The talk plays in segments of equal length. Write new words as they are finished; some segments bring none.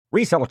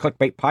Reseller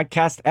Clickbait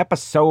Podcast,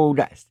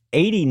 episode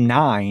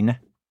 89.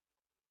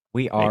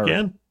 We are.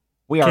 Again?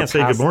 We are can't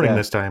say good morning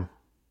this time.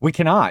 We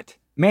cannot.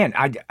 Man,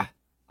 I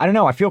don't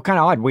know. I feel kind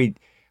of odd.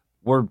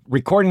 We're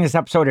recording this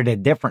episode at a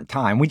different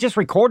time. We just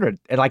recorded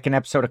like an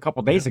episode a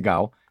couple days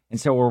ago, and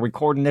so we're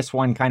recording this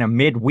one kind of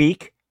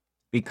midweek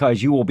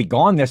because you will be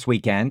gone this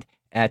weekend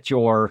at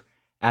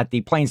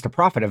the Planes to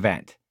Profit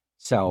event.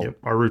 So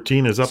our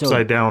routine is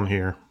upside down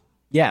here.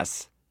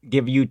 Yes,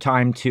 give you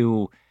time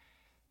to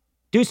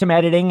do some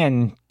editing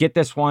and get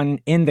this one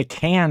in the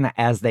can,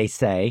 as they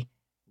say,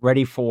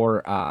 ready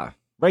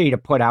to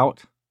put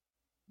out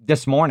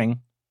this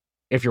morning.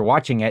 If you're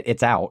watching it,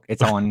 it's out.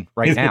 It's on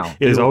right now.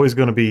 It is always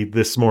going to be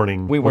this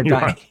morning. We were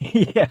done.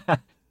 Yeah.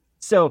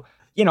 So,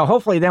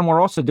 hopefully then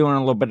we're also doing a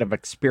little bit of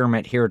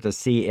experiment here to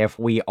see if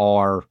we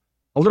are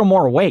a little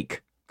more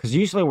awake. Because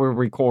usually we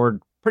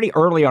record pretty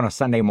early on a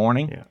Sunday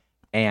morning. Yeah.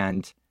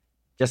 And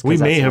just we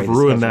may have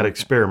ruined that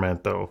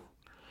experiment, though.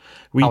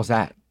 How's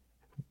that?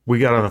 We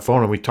got on the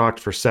phone and we talked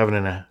for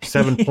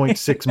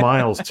 7.6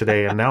 miles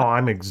today, and now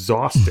I'm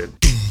exhausted.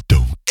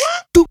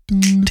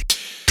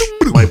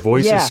 My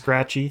voice is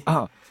scratchy.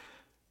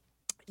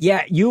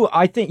 Yeah,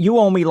 I think you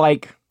owe me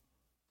like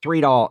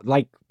 $3,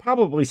 like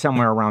probably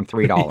somewhere around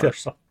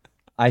 $3.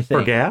 I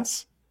think. For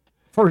gas?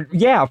 For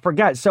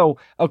gas. So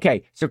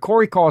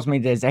Cory calls me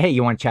to say, hey,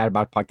 you want to chat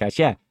about podcast?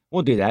 Yeah,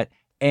 we'll do that.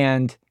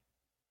 And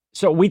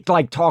so we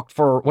talked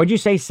for, what'd you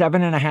say,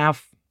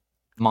 7.5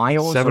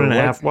 miles?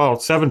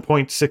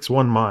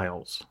 7.61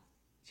 miles.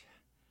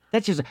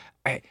 That's just,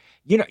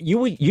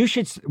 you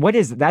should, what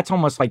is it? That's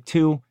almost like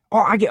two.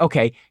 Oh,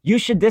 you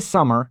should this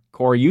summer,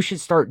 Cory, you should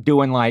start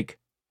doing like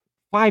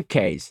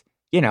 5Ks,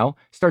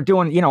 start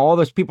doing, all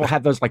those people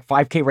have those like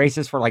 5K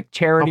races for like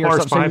charity or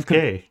something. How far is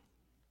 5K?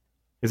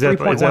 Is that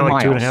like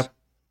miles. 2.5?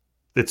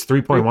 It's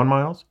 3.1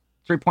 miles?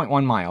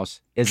 3.1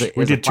 miles.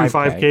 We did 2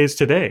 5Ks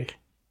today.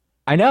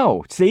 I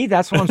know. See,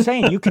 that's what I'm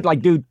saying. You could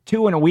do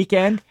 2 in a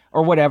weekend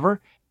or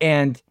whatever,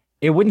 and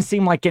it wouldn't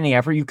seem like any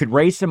effort. You could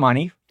raise some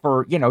money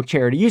for,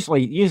 charity.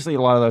 Usually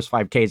a lot of those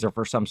 5Ks are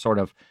for some sort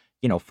of,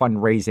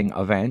 fundraising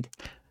event.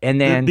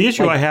 And then the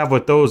issue I have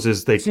with those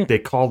is they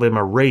call them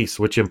a race,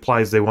 which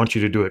implies they want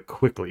you to do it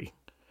quickly.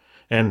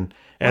 And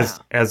as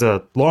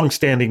a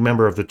long-standing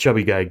member of the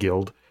Chubby Guy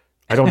Guild,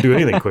 I don't do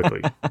anything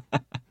quickly.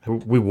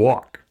 We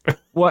walk.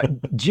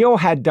 What Jill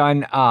had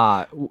done,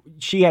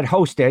 she had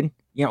hosted,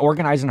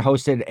 organized and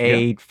hosted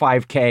a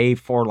 5K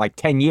for like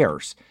 10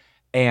 years.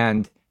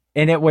 And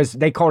it was,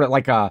 they called it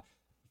like a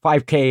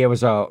 5K. It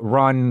was a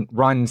run/walk.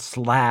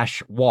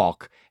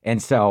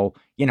 And so,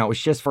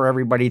 it's just for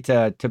everybody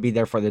to be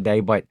there for the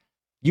day. But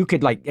you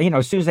could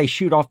as soon as they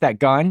shoot off that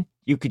gun,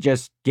 you could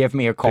just give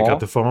me a call. Pick up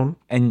the phone.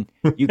 And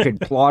you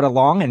could plod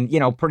along.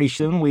 And, pretty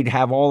soon we'd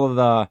have all of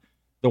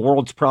the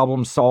world's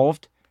problems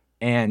solved.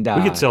 And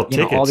we could sell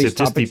tickets. All these it's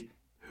just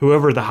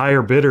whoever the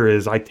higher bidder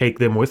is, I take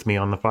them with me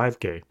on the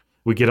 5K.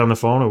 We get on the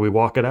phone and we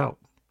walk it out.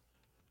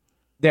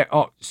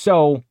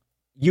 So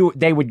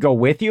they would go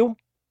with you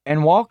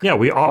and walk? Yeah,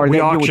 we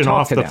auction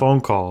off the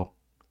phone call.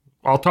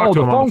 I'll talk to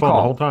them on the phone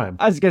the whole time.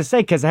 I was going to say,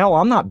 because hell,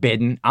 I'm not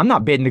bidding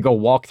to go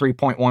walk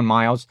 3.1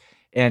 miles.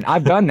 And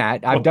I've done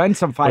that. I've done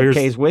some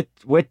 5Ks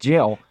with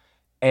Jill.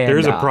 And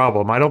there's a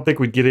problem. I don't think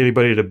we'd get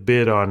anybody to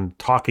bid on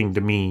talking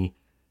to me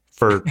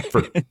for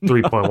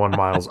 3.1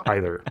 miles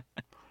either.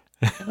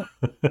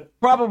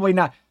 Probably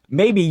not.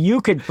 Maybe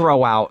you could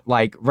throw out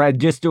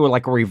just do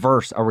like a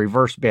reverse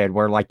bid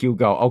where you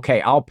go,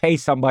 okay, I'll pay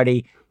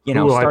somebody,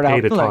 start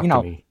out to talk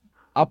to me.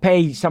 I'll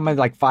pay somebody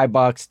like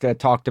 $5 to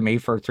talk to me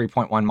for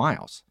 3.1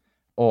 miles.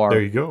 Or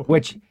there you go.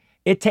 Which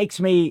it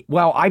takes me,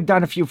 I've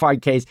done a few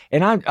 5Ks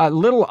and I'm a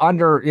little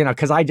under,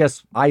 because I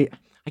guess I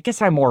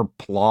more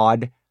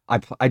plod.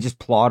 I just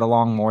plod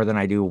along more than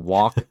I do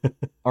walk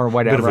or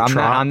whatever.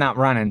 I'm not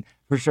running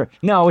for sure.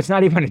 No, it's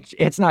not even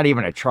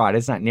a trot.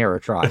 It's not near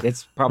a trot.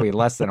 It's probably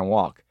less than a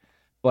walk.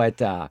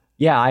 But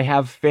I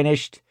have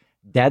finished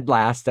dead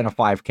last in a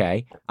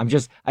 5K.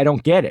 I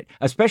don't get it,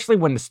 especially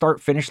when the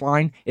start finish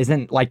line is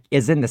in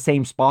the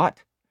same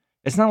spot.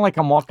 It's not like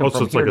I'm walking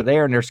from here to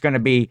there and there's going to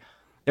be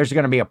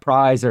a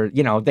prize or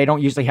they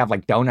don't usually have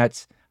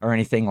donuts or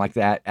anything like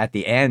that at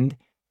the end.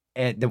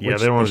 They don't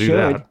want to do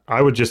that.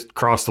 I would just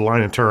cross the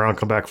line and turn around and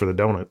come back for the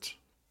donuts.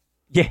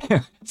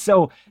 Yeah.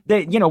 So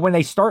they when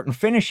they start and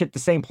finish at the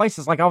same place,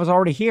 it's like I was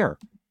already here.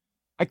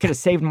 I could have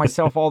saved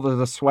myself all of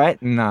the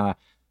sweat and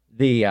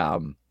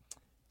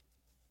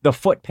the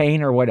foot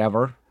pain or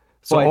whatever.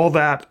 So all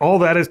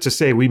that is to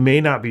say we may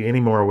not be any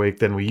more awake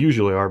than we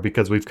usually are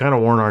because we've kind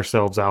of worn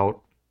ourselves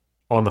out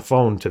on the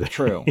phone today.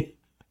 True.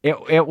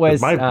 It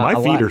was my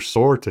feet are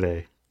sore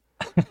today.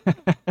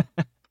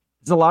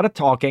 It's a lot of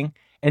talking.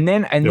 And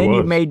then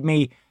you made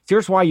me,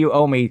 here's why you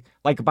owe me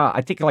around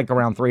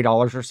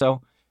 $3 or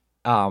so.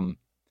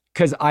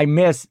 Cause I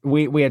missed,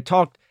 we had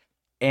talked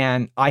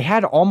and I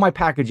had all my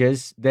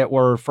packages that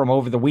were from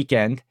over the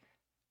weekend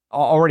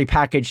already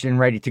packaged and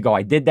ready to go.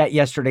 I did that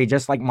yesterday,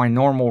 just like my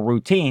normal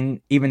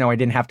routine, even though I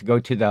didn't have to go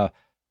to the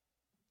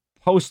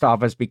post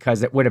office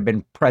because it would have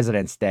been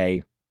President's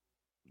Day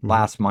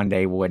last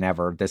Monday,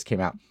 whenever this came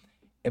out.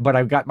 But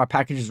I've got my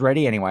packages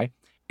ready anyway.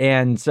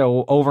 And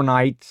so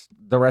overnight,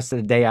 the rest of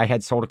the day, I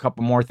had sold a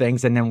couple more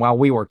things. And then while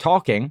we were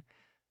talking,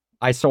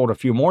 I sold a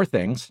few more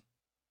things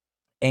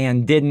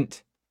and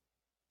didn't.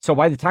 So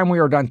by the time we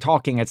were done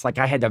talking, it's like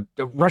I had to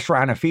rush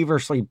around and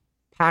feverishly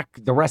pack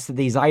the rest of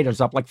these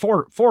items up, like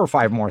four or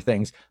five more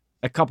things.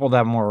 A couple of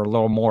them were a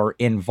little more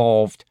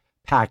involved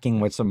packing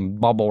with some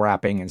bubble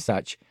wrapping and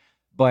such.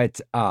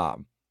 But,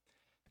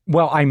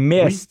 I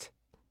missed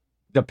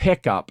the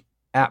pickup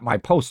at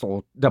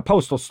the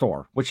postal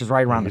store, which is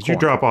right around the corner. You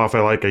drop off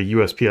at like a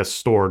USPS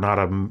store, not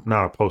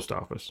a post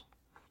office.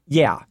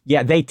 Yeah.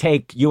 They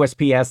take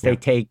USPS, they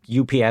take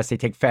UPS, they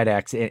take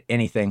FedEx,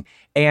 anything.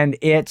 And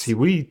it's... See,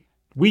 we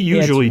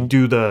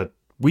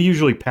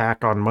usually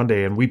pack on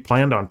Monday, and we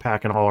planned on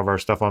packing all of our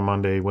stuff on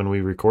Monday when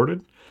we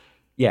recorded.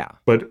 Yeah.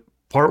 But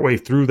partway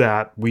through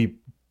that, we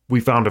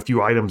found a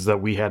few items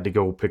that we had to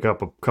go pick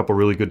up, a couple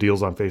really good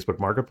deals on Facebook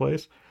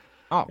Marketplace.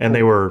 Oh, and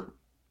they were a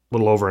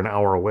little over an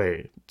hour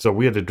away. So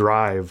we had to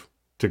drive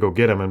to go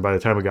get them. And by the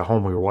time we got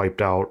home, we were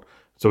wiped out.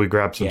 So we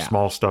grabbed some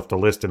small stuff to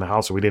list in the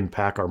house. So we didn't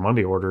pack our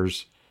Monday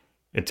orders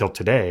until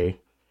today.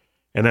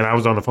 And then I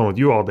was on the phone with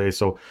you all day.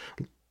 So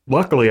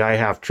luckily I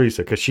have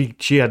Teresa, because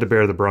she had to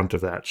bear the brunt of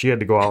that. She had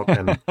to go out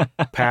and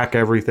pack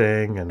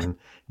everything and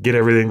get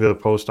everything to the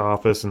post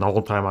office. And the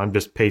whole time I'm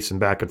just pacing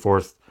back and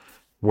forth,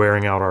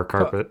 wearing out our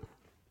carpet.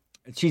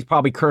 She's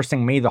probably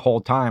cursing me the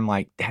whole time,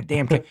 like, that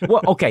damn kid.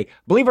 Well, okay,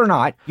 believe it or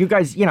not, you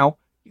guys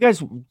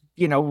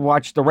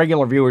watch, the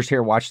regular viewers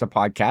here watch the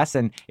podcast,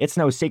 and it's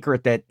no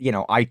secret that,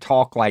 I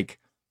talk like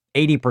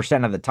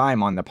 80% of the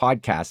time on the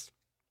podcast.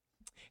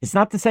 It's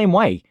not the same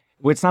way.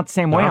 It's not the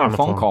same way on a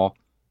phone call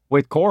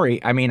with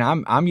Cory. I mean,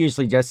 I'm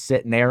usually just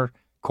sitting there.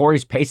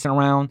 Cory's pacing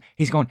around.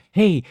 He's going,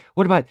 hey,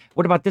 what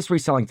about this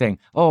reselling thing?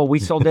 Oh, we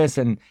sold this,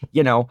 and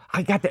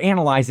I got to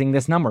analyzing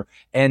this number,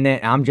 and then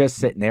I'm just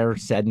sitting there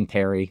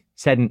sedentary.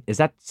 Is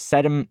that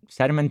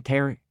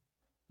sedimentary?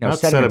 No, not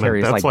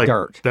sedimentary is like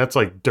dirt. That's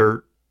like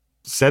dirt.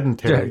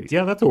 Sedentary. Dirt.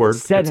 Yeah, that's a word.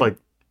 It's like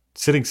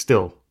sitting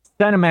still.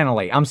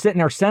 Sentimentally. I'm sitting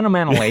there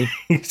sentimentally.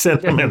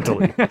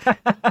 Sentimentally.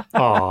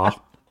 Aw.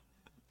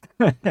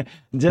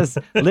 Just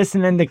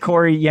listening to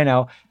Cory,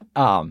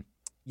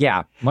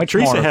 yeah, much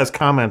Teresa more. has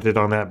commented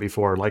on that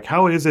before. Like,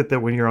 how is it that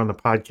when you're on the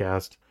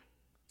podcast,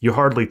 you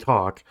hardly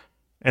talk,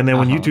 and then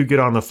when you two get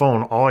on the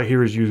phone, all I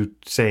hear is you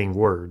saying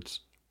words?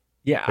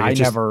 Yeah, like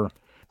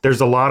There's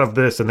a lot of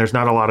this, and there's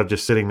not a lot of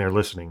just sitting there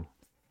listening.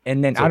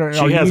 And then, so I don't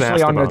know, she has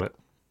asked about it.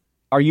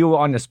 Are you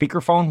on the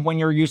speakerphone when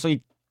you're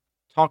usually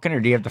talking, or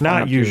do you have the phone?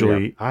 Not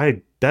usually.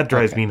 That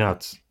drives me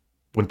nuts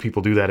when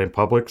people do that in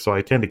public, so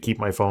I tend to keep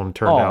my phone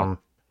turned down.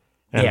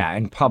 Yeah,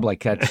 in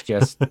public, that's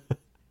just...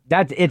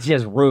 It's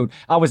just rude.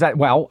 When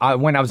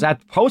I was at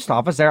the post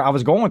office there, I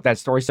was going with that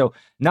story. So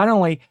not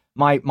only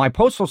my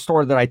postal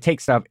store that I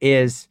take stuff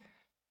is,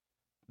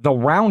 the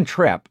round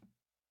trip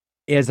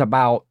is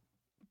about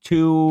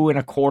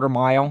 2.25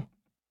 miles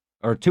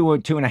or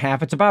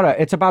 2.5.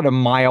 It's about a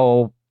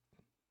mile,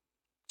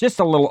 just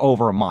a little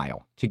over a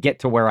mile to get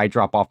to where I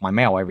drop off my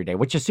mail every day,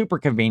 which is super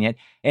convenient.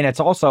 And it's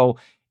also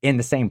in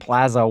the same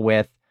plaza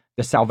with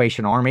the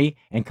Salvation Army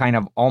and kind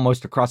of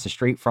almost across the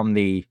street from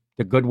the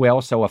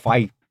Goodwill. So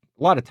a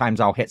lot of times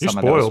I'll hit some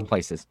of those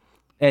places.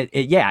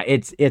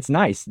 It's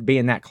nice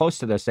being that close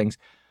to those things.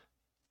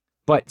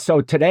 But so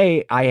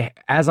today,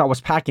 as I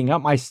was packing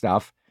up my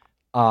stuff,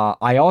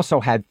 I also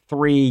had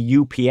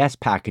 3 UPS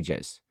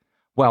packages.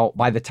 Well,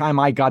 by the time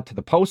I got to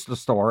the postal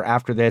store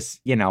after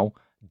this,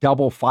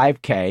 double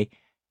 5K,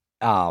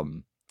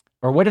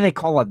 or what do they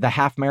call it? The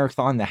half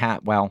marathon?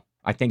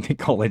 I think they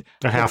call it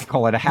a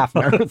half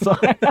marathon.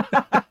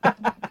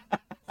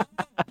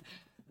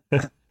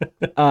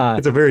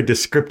 It's a very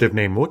descriptive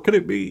name. What could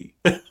it be?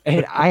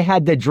 And I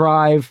had to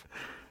drive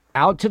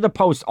all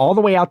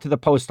the way out to the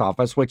post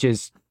office, which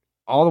is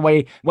all the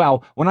way.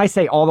 Well, when I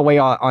say all the way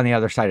on the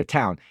other side of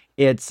town,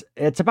 it's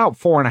about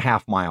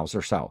 4.5 miles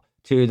or so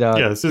to the.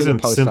 Yeah, this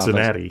isn't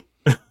Cincinnati.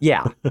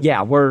 Yeah,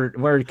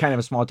 we're kind of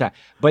a small town.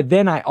 But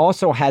then I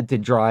also had to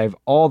drive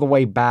all the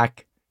way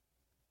back,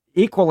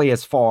 equally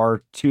as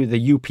far, to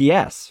the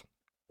UPS.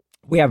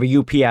 We have a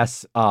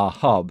UPS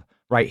hub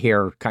right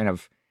here, kind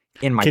of.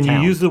 In my town.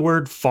 Can you use the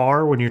word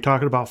far when you're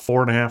talking about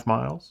 4.5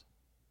 miles?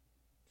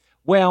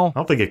 Well, I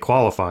don't think it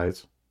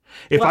qualifies.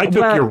 If I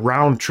took your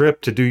round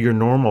trip to do your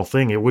normal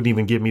thing, it wouldn't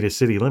even get me to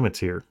city limits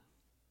here.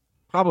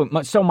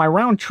 Probably. So my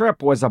round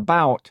trip was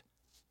about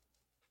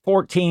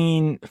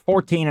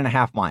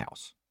 14.5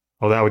 miles.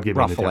 Oh, that would get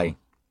me to town.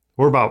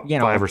 We're about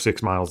 5 or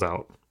 6 miles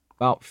out.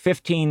 About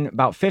 15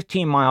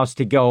 miles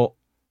to go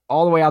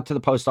all the way out to the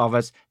post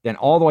office, then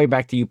all the way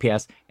back to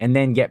UPS, and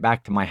then get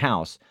back to my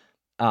house.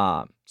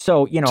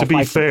 So, to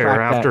be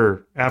fair,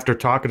 after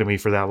talking to me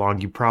for that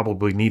long, you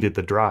probably needed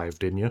the drive,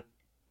 didn't you?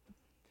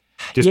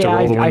 Just to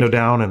roll the window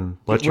down and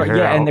let your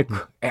hair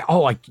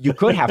out. You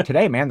could have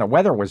today, man. The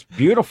weather was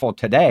beautiful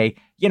today,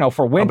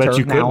 for winter. I bet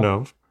you couldn't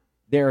have.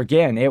 There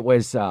again, it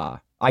was,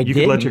 You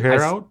could let your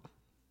hair out?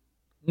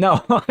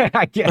 No,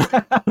 I can't.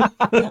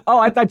 Oh,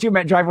 I thought you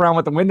meant drive around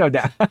with the window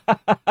down.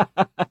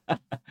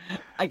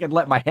 I could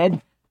let my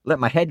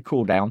head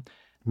cool down.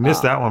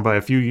 Missed that one by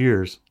a few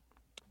years.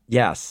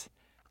 Yes.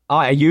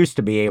 I used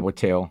to be able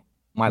to.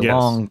 My Yes.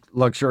 long,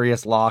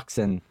 luxurious locks,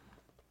 and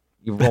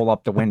you roll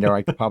up the window.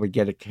 I could probably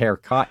get a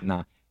haircut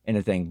and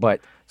anything.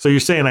 But So you're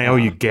saying I owe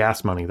you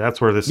gas money? That's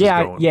where this is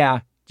going. yeah.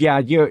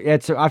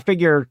 I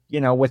figure,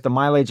 with the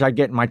mileage I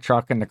get in my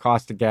truck and the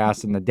cost of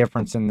gas and the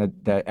difference in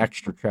the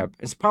extra trip,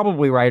 it's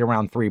probably right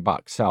around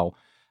 $3. So,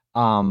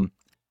 I'll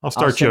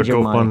start you a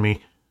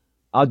GoFundMe.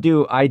 I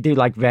do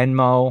like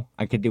Venmo.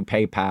 I could do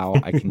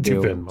PayPal. I can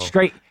do Venmo.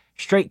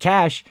 straight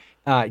cash.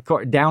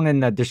 Down in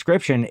the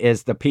description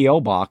is the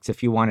PO box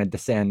if you wanted to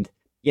send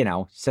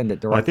it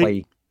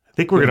directly. I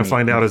think we're going to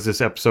find out as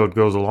this episode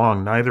goes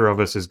along. Neither of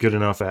us is good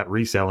enough at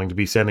reselling to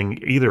be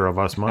sending either of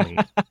us money.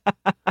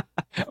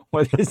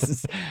 Well,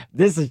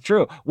 this is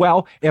true.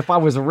 Well, if I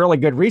was a really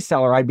good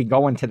reseller, I'd be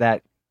going to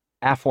that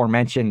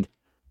aforementioned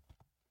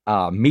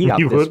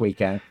meetup this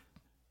weekend.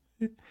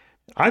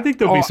 I think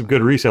there'll be some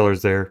good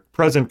resellers there.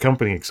 Present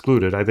company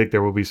excluded. I think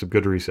there will be some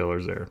good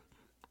resellers there.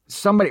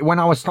 Somebody, when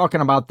I was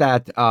talking about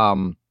that,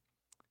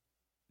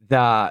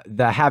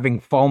 the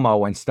having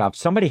FOMO and stuff,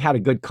 somebody had a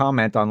good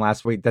comment on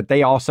last week that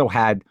they also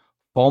had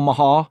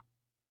FOMO.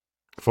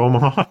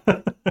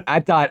 I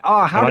thought,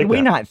 how did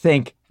we not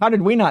think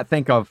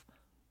of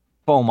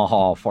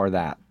FOMO for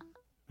that?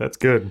 That's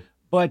good.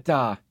 But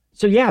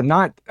so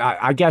yeah,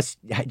 I guess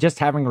just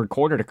having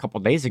recorded a couple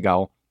days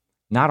ago,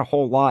 not a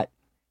whole lot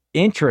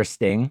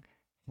interesting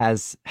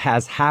has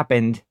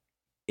happened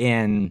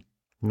in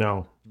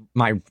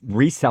my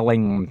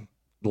reselling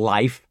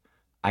life,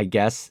 I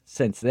guess,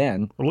 since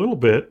then. A little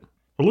bit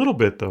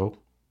though.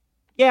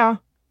 Yeah,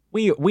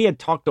 we had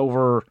talked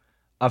over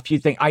a few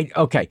things.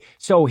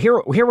 So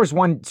here was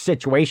one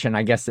situation,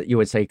 I guess, that you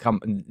would say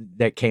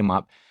that came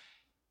up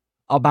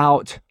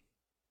about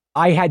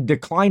I had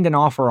declined an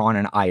offer on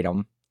an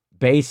item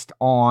based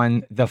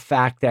on the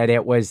fact that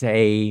it was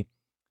a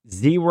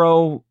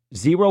zero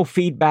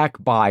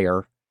feedback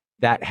buyer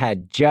that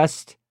had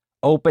just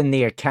opened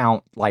the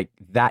account like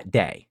that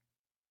day,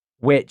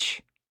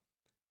 which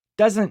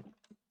doesn't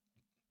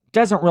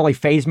really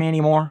faze me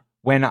anymore.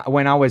 When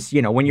I was,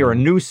 when you're a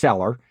new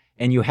seller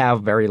and you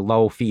have very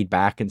low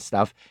feedback and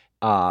stuff,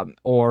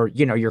 or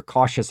you're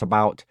cautious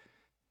about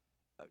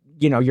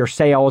your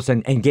sales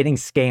and getting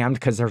scammed,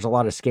 because there's a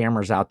lot of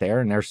scammers out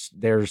there, and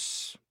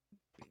there's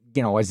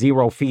a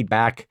zero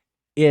feedback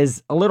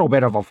is a little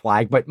bit of a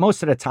flag, but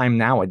most of the time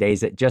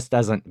nowadays it just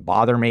doesn't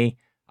bother me.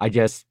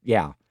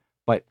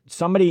 But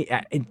somebody,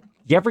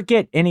 you ever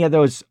get any of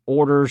those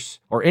orders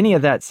or any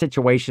of that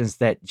situations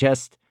that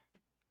just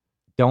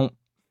don't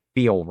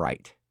feel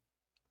right?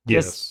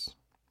 Yes.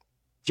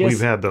 We've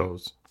had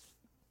those.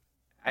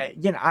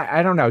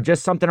 I don't know,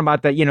 just something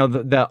about that.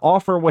 The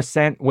offer was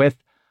sent with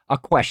a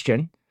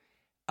question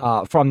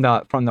from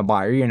the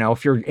buyer.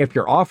 If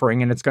you're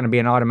offering and it's going to be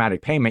an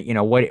automatic payment,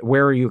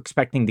 where are you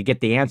expecting to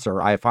get the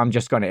answer? If I'm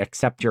just going to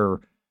accept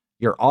your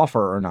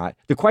offer or not.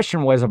 The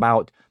question was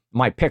about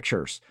my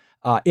pictures,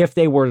 if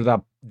they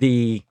were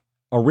the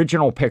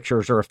original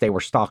pictures or if they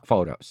were stock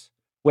photos,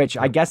 which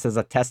I guess is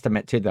a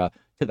testament to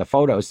the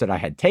photos that I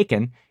had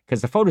taken,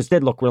 because the photos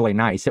did look really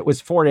nice. It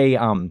was for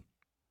a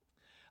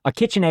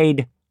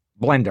KitchenAid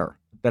blender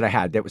that I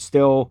had that was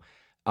still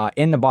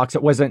in the box.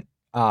 It wasn't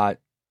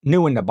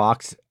new in the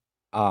box.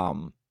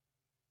 It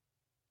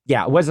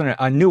wasn't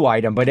a new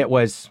item, but it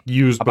was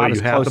used, about but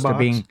as close to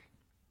being.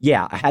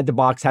 Yeah, I had the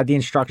box, had the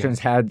instructions,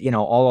 had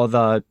all of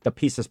the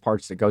pieces,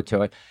 parts that go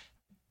to it,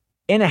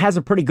 and it has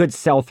a pretty good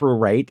sell-through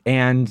rate.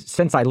 And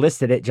since I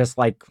listed it just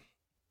like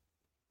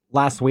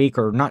last week,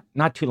 or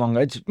not too long ago,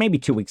 it's maybe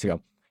 2 weeks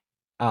ago,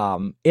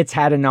 it's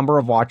had a number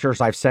of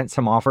watchers. I've sent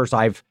some offers.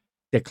 I've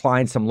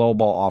declined some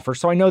lowball offers,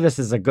 so I know this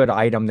is a good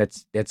item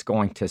that's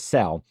going to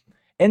sell.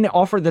 And the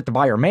offer that the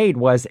buyer made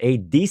was a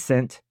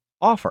decent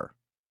offer.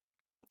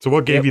 So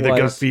what gave you the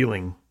gut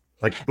feeling?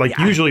 Like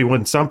usually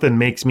when something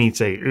makes me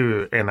say,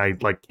 ugh, and I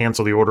like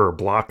cancel the order or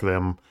block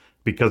them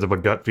because of a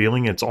gut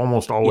feeling, it's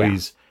almost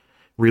always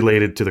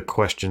related to the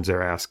questions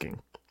they're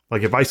asking.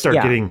 Like if I start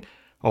getting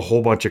a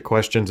whole bunch of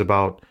questions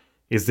about,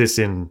 is this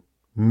in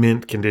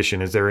mint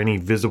condition? Is there any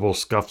visible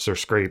scuffs or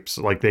scrapes?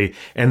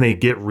 They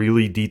get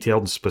really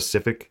detailed and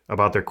specific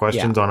about their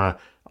questions on a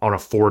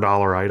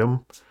 $4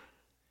 item.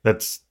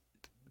 That's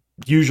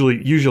usually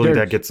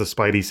that gets the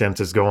spidey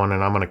senses going,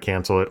 and I'm going to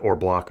cancel it or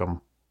block them.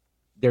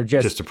 They're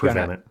just to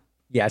prevent it.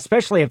 Yeah,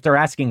 especially if they're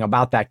asking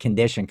about that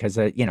condition, because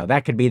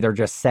that could be they're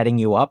just setting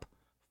you up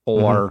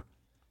for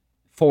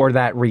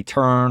that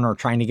return, or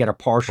trying to get a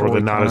partial or the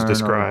return, not as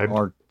described.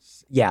 Or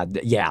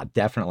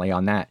definitely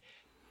on that.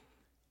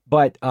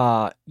 But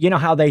how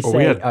they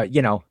say,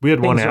 we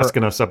had one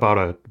asking us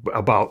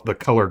about the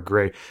color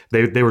gray.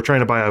 They were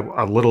trying to buy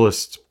a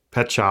Littlest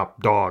Pet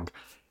Shop dog,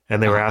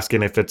 and they were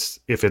asking if it's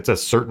a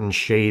certain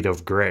shade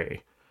of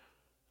gray.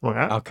 Well,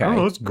 I don't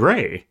know, it's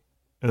gray.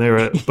 And they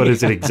were, but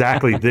is it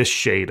exactly this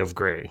shade of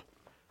gray?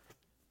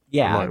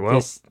 Yeah. I'm like,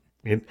 well,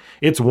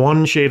 It's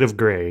one shade of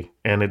gray,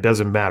 and it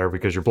doesn't matter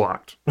because you're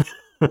blocked.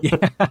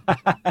 Yeah.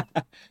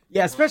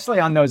 Yeah, especially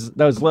on those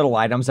little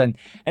items. And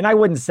I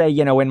wouldn't say,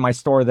 in my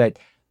store that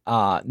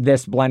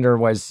this blender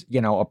was,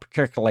 a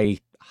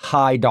particularly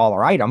high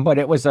dollar item, but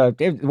it was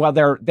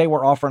they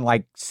were offering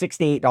like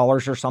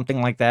 $68 or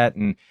something like that.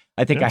 And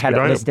I think I had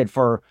it listed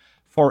for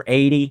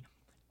 80.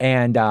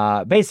 And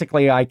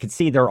basically I could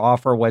see their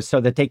offer was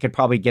so that they could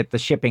probably get the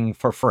shipping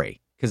for free,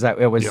 because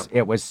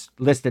it was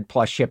listed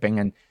plus shipping.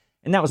 And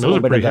that was a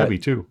little bit of heavy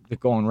too. The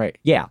going rate.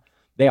 Yeah.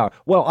 They are.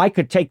 Well, I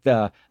could take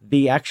the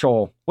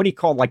actual, what do you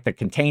call, like the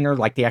container,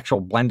 like the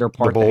actual blender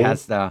part that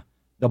has the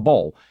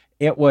bowl.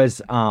 It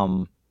was,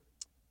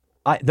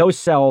 those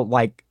sell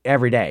like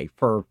every day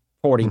for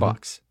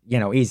 $40,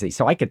 easy.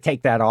 So I could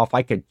take that off.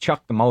 I could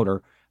chuck the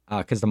motor,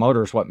 because the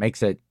motor is what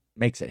makes it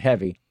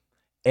heavy.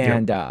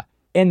 And,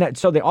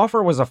 so the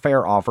offer was a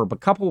fair offer, but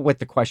coupled with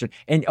the question,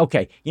 and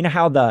okay, you know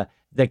how the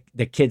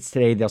kids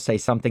today, they'll say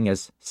something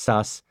is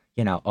sus.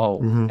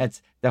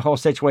 It's the whole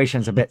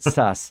situation's a bit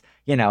sus,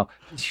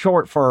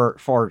 short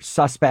for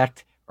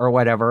suspect or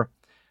whatever.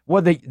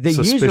 Well, the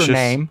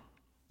username,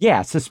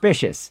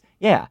 suspicious.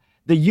 Yeah.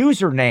 The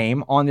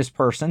username on this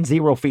person,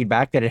 zero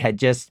feedback, that it had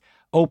just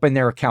opened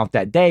their account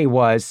that day,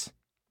 was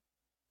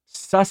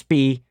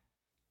suspy,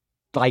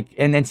 like,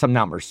 and then some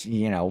numbers,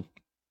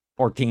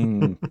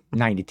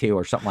 1492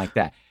 or something like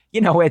that.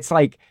 It's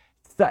like,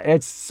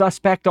 it's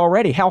suspect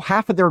already. How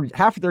half of their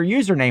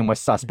username was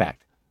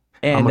suspect.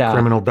 And I'm a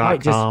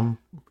criminal.com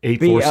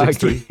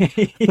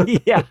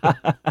 8463. Yeah.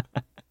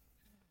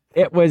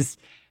 It was,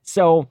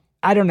 so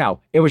I don't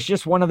know. It was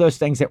just one of those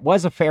things. It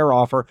was a fair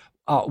offer.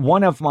 Now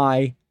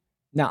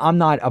I'm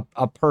not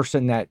a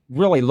person that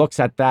really looks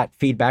at that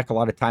feedback. A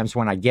lot of times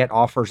when I get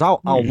offers, I'll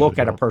look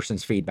at a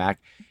person's feedback.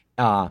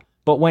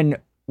 But when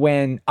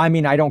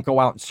I don't go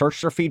out and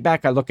search their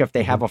feedback. I look if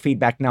they have a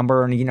feedback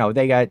number, and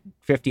they got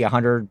 50,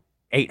 100,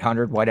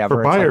 800, whatever.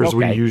 For buyers,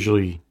 we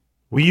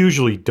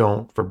usually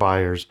don't. For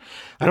buyers,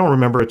 I don't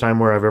remember a time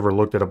where I've ever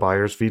looked at a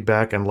buyer's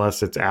feedback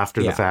unless it's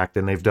after the fact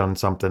and they've done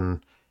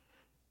something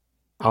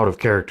out of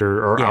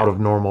character or out of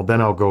normal.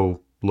 Then I'll go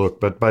look,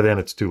 but by then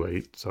it's too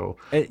late. So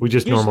we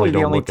just normally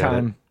don't look at it. The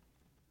only time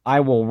I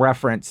will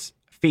reference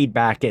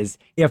feedback is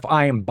if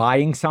I am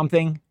buying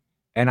something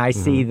and I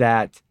see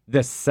that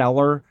the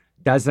seller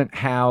doesn't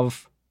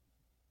have,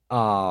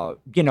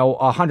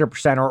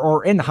 100%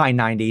 or in the high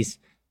 90s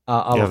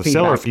of the feedback.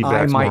 Seller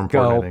feedback's more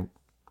important, I think.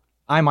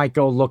 I might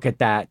go look at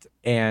that,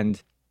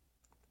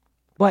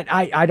 but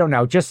I don't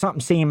know, just something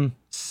seemed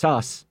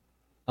sus,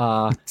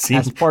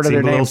 as part of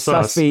their name,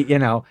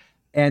 suspy,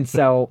 and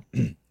so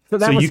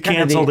that was you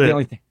kind of the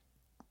only thing.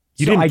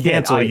 You didn't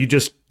cancel it, you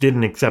just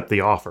didn't accept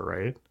the offer,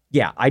 right?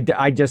 Yeah, I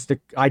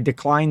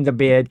declined the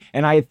bid,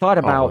 and I had thought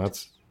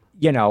about,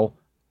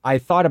 I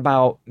thought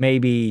about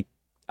maybe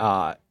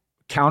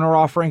counter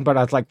offering, but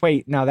I was like,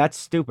 wait, no, that's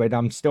stupid.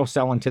 I'm still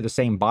selling to the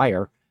same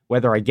buyer,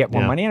 whether I get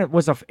more money. And it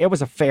was a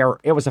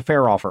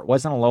fair offer. It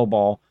wasn't a low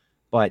ball,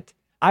 but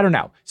I don't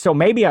know. So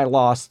maybe I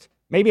lost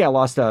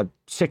a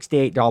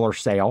 $68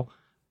 sale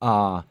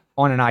on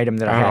an item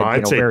that I had,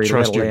 I'd say very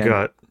trust little your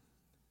gut.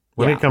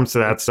 When it comes to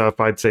that stuff,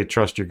 I'd say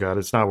trust your gut.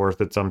 It's not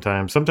worth it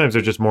sometimes. Sometimes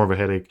they're just more of a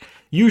headache.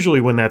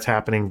 Usually when that's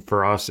happening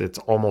for us, it's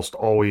almost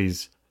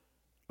always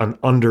an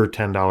under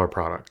 $10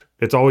 product.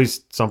 It's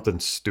always something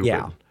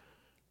stupid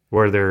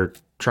where they're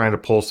trying to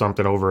pull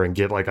something over and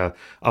get like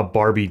a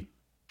Barbie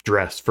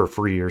dress for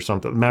free or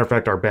something. Matter of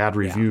fact, our bad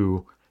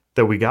review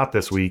that we got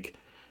this week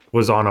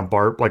was on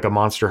a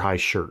Monster High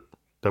shirt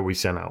that we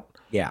sent out.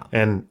 Yeah.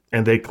 And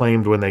they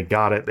claimed when they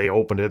got it, they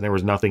opened it and there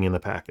was nothing in the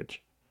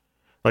package.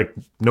 Like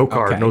no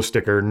card, no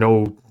sticker,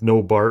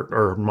 no Bart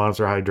or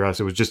Monster High dress.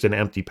 It was just an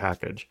empty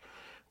package,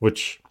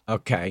 which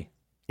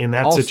in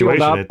that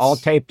situation, it's all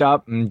taped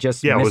up and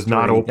just it was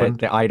not opened.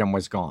 The item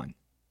was gone.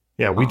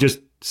 Yeah, we just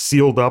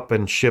sealed up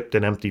and shipped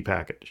an empty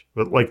package.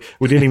 But like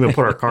we didn't even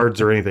put our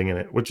cards or anything in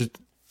it, which is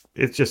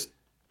it's just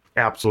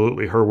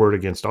absolutely her word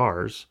against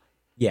ours.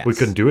 Yes. We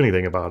couldn't do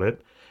anything about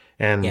it.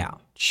 And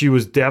she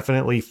was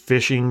definitely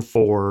fishing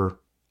for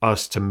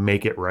us to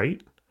make it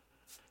right.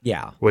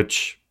 Yeah.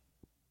 Which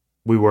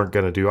we weren't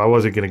going to do. I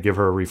wasn't going to give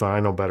her a refund. I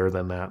know better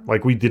than that.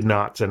 Like we did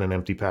not send an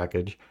empty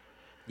package.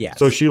 Yes.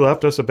 So she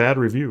left us a bad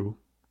review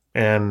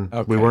and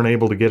we weren't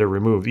able to get it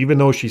removed. Even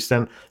though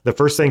the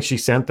first thing she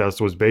sent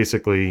us was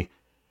basically,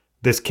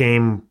 this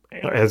came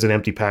as an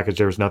empty package.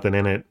 There was nothing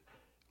in it.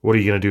 What are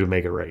you going to do to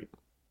make it right?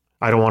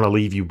 I don't want to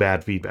leave you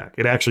bad feedback.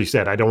 It actually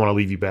said, I don't want to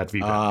leave you bad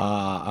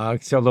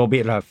feedback. So a little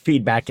bit of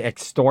feedback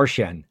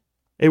extortion.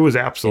 It was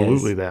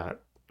absolutely that.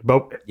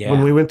 But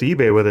when we went to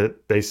eBay with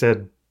it, they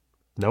said,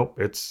 nope,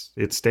 it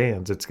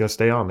stands. It's going to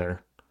stay on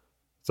there.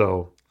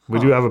 So we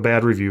do have a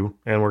bad review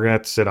and we're going to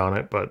have to sit on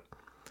it. But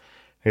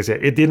like I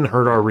said, it didn't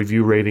hurt our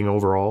review rating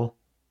overall.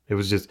 It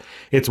was just,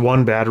 it's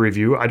one bad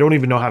review. I don't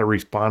even know how to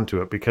respond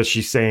to it because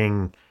she's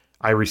saying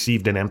I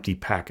received an empty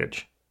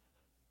package.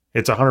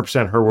 It's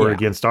 100% her word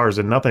against ours,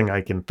 and nothing I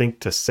can think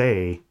to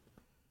say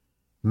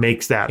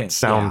makes that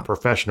sound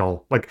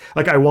professional. Like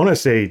I want to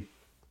say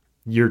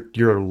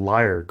you're a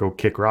liar. Go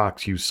kick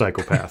rocks, you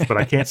psychopath. But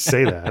I can't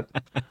say that.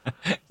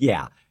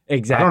 Yeah, I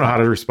exactly. don't know how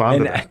to respond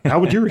to that. How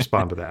would you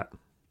respond to that?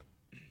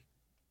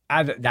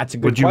 That's a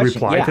good Would you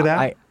question. reply Yeah, to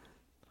that?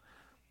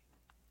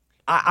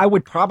 I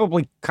would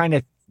probably kind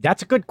of.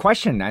 That's a good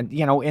question.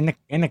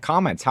 In the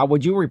comments, how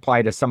would you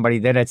reply to somebody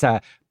that it's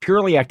a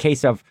purely a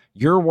case of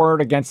your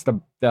word against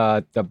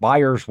the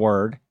buyer's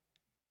word?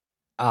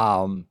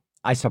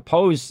 I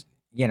suppose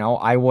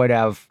I would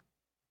have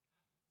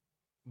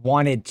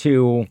wanted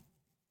to.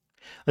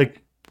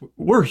 Like,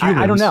 we're humans.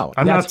 I don't know.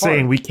 I'm That's not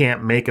saying hard. we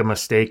can't make a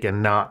mistake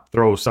and not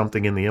throw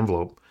something in the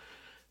envelope,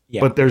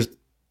 Yeah, but there's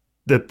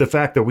the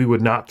fact that we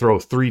would not throw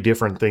 3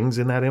 different things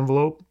in that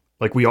envelope.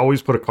 Like, we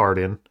always put a card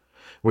in,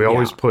 we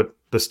always yeah, put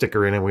the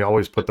sticker in, and we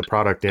always put the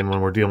product in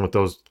when we're dealing with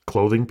those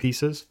clothing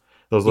pieces,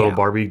 those little yeah,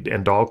 Barbie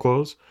and doll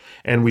clothes.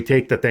 And we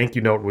take the thank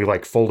you note and we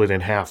like fold it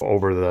in half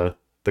over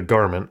the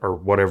garment or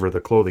whatever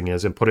the clothing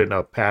is and put it in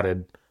a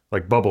padded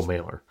like bubble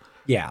mailer.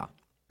 yeah.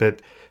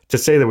 That to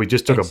say that we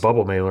just took a It's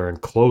bubble mailer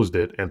and closed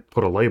it and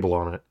put a label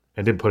on it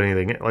and didn't put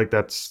anything in, like,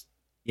 that's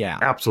yeah.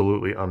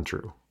 absolutely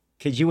untrue.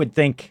 Because you would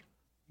think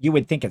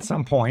at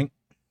some point,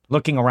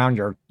 looking around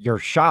your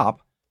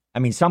shop, I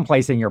mean,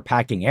 someplace in your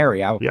packing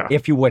area, Yeah,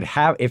 if you would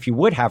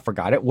have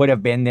forgot it, would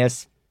have been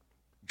this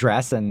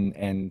dress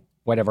and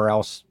whatever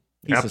else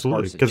pieces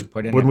absolutely. parts that Because you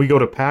put in when there. we go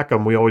to pack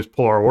them, we always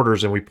pull our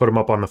orders and we put them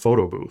up on the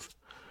photo booth.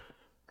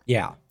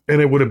 Yeah.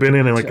 And it would have been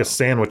in like a So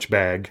sandwich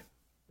bag.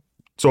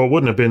 So it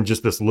wouldn't have been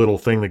just this little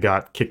thing that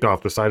got kicked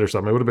off the side or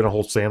something. It would have been a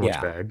whole sandwich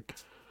yeah. bag.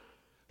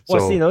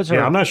 Well, see, So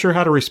yeah, I'm not sure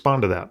how to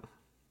respond to that.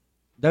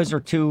 those are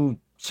two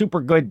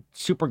super good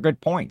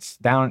points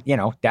down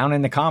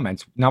in the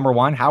comments. Number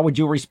one, how would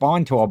you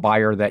respond to a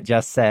buyer that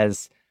just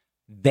says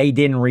they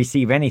didn't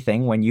receive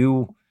anything when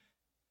you're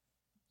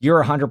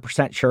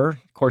 100% sure?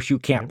 Of course, you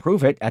can't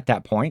prove it at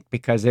that point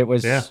because it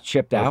was Yeah,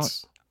 shipped out.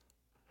 that's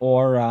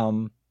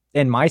Or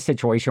in my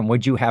situation,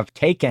 would you have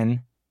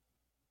taken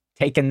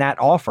that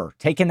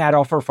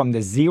offer from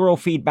the zero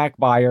feedback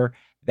buyer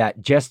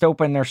that just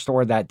opened their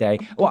store that day?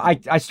 Well,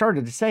 I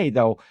started to say,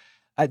 though,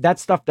 that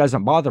stuff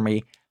doesn't bother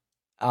me.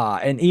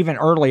 And even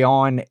early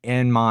on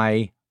in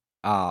my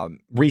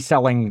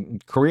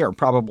reselling career,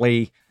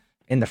 probably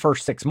in the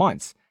first 6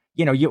 months,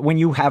 when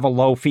you have a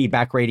low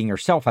feedback rating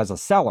yourself as a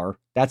seller,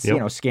 that's, yep.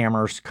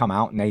 Scammers come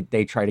out and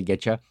they try to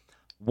get you.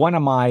 One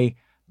of my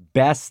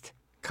best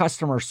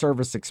customer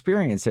service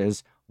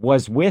experiences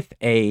was with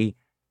a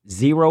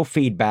zero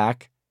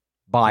feedback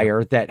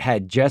buyer that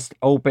had just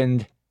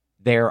opened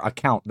their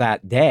account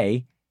that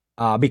day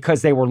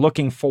because they were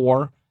looking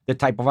for the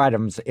type of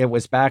items. It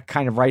was back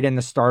kind of right in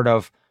the start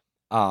of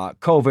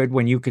COVID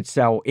when you could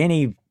sell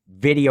any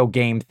video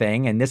game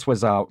thing. And this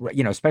was,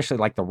 especially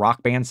like the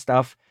Rock Band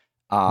stuff,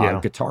 Yeah.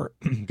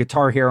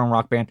 Guitar Hero and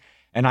Rock Band.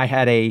 And I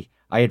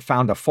had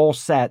found a full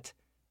set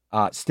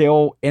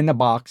still in the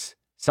box.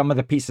 Some of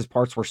the pieces,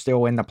 parts were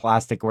still in the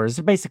plastic, whereas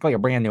it's basically a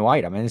brand new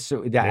item. And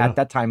so at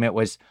that time it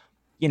was,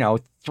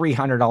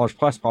 $300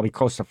 plus, probably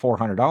close to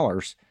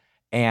 $400.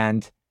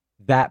 And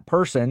that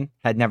person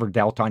had never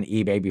dealt on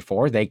eBay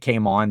before. They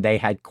came on, they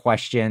had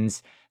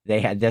questions, they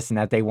had this and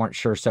that, they weren't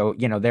sure. So,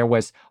 there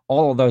was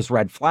all of those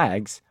red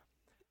flags.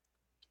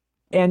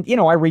 And,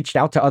 I reached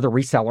out to other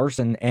resellers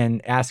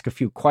and asked a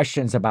few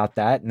questions about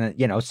that.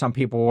 And, some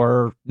people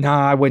were, no,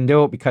 I wouldn't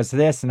do it because of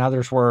this. And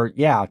others were,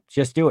 yeah,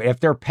 just do it. If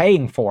they're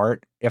paying for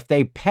it, if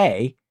they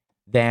pay,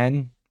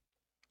 then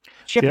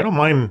ship See, it.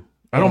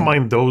 I don't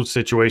mind those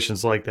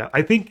situations like that.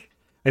 I think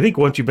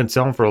once you've been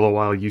selling for a little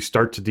while, you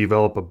start to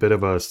develop a bit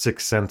of a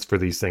sixth sense for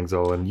these things,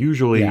 though. And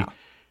usually,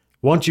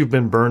 once you've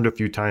been burned a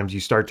few times,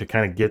 you start to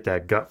kind of get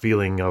that gut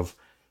feeling of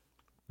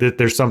that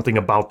there's something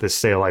about this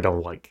sale I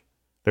don't like.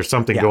 There's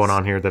something going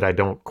on here that I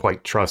don't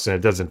quite trust, and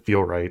it doesn't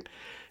feel right.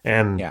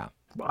 And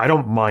I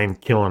don't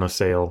mind killing a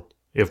sale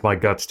if my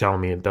gut's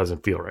telling me it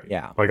doesn't feel right.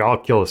 Yeah. Like, I'll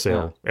kill a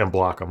sale and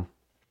block them.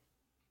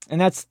 And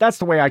that's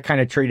the way I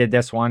kind of treated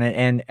this one.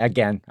 And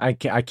again, I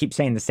keep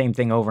saying the same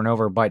thing over and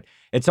over, but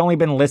it's only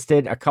been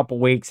listed a couple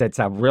weeks. It's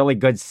a really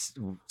good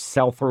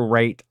sell-through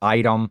rate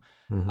item.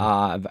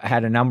 I've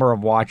had a number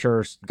of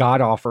watchers,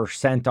 got offers,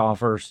 sent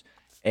offers,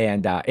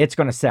 and it's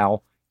going to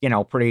sell,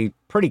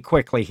 pretty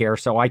quickly here.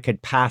 So I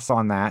could pass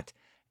on that.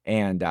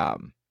 And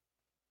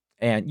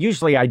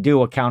usually I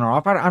do a counter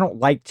offer. I don't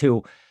like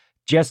to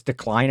just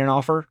decline an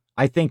offer.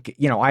 I think,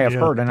 I have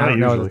heard, and I don't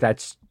know that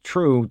that's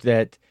true,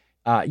 that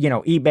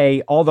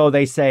eBay, although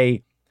they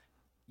say,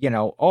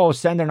 oh,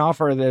 send an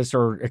offer of this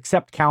or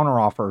accept counter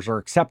offers or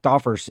accept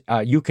offers,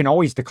 you can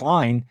always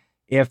decline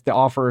if the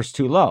offer is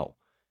too low.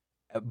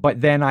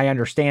 But then I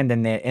understand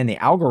in the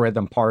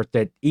algorithm part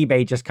that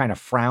eBay just kind of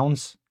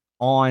frowns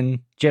on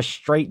just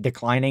straight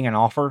declining an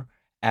offer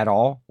at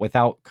all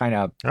without kind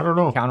of I don't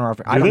know. counter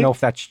offer. I don't know if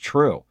that's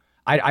true.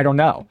 I don't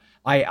know.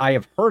 I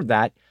have heard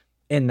that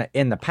in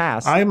the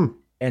past. I'm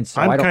I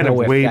don't kind know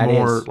of if way that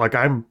more is. like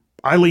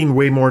I lean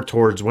way more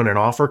towards when an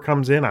offer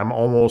comes in, I'm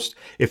almost,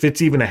 if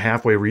it's even a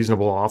halfway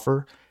reasonable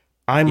offer,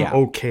 I'm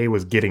okay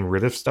with getting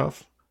rid of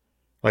stuff.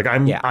 Like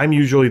I'm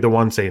usually the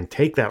one saying,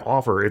 take that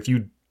offer. If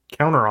you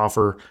counter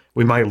offer,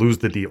 we might lose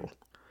the deal.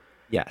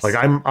 Yes. Like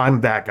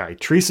I'm that guy.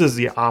 Teresa's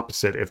the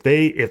opposite. If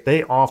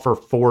they offer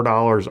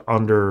 $4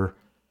 under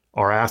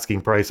our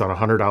asking price on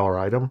 $100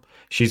 item,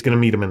 she's going to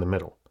meet them in the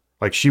middle.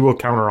 Like she will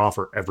counter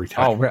offer every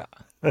time.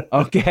 Oh,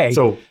 okay.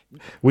 So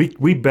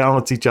we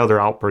balance each other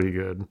out pretty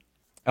good.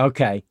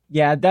 Okay.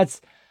 Yeah,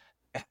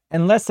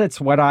 unless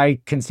it's what I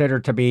consider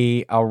to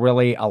be a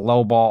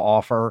low ball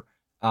offer.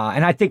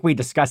 And I think we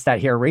discussed that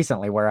here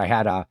recently where I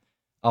had a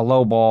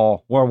low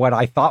ball or what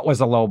I thought was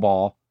a low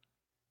ball.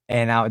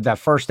 And the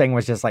first thing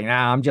was just like,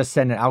 nah, I'm just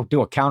I'll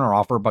do a counter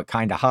offer, but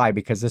kind of high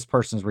because this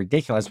person's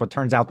ridiculous. Well,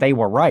 turns out they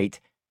were right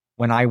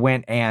when I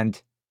went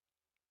and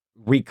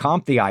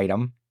recomped the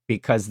item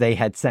because they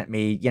had sent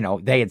me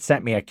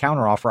a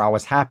counter offer. I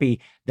was happy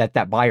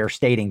that buyer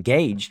stayed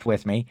engaged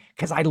with me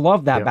because I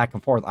love that back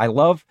and forth. I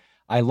love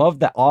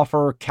the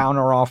offer,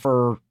 counter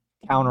offer,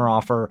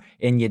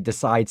 and you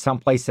decide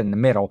someplace in the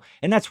middle.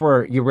 And that's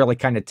where you really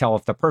kind of tell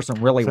if the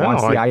person really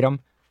wants the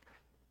item.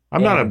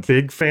 I'm not a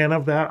big fan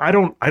of that. I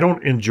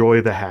don't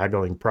enjoy the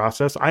haggling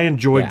process. I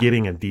enjoy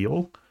getting a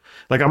deal.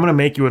 Like I'm going to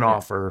make you an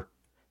offer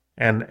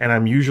and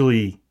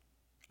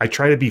I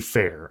try to be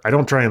fair. I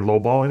don't try and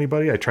lowball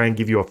anybody. I try and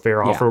give you a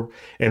fair offer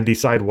and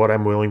decide what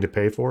I'm willing to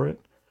pay for it.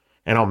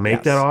 And I'll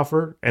make that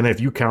offer. And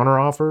if you counter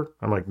offer,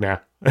 I'm like, nah,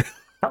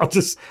 I'll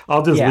just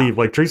leave.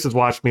 Like Teresa's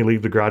watched me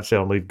leave the garage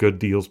sale and leave good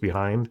deals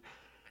behind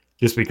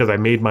just because I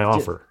made my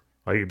offer.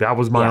 Like that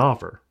was my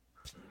offer,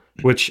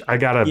 which I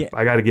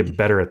gotta get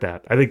better at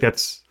that. I think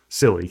that's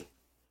silly.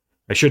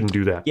 I shouldn't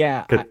do that.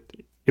 Yeah.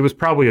 It was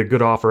probably a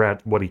good offer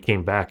at what he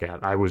came back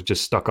at. I was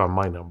just stuck on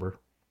my number.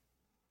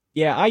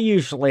 Yeah.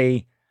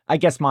 I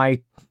guess my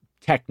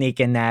technique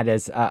in that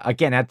is,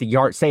 again, at the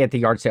yard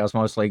sales,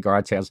 mostly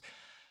garage sales,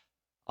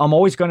 I'm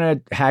always going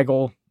to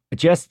haggle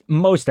just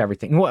most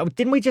everything. Well,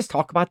 didn't we just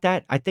talk about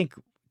that? I think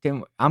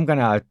I'm going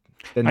to.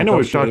 I know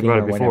we've talked about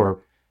it before,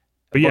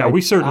 but yeah,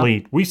 we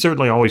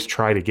certainly always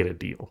try to get a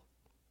deal.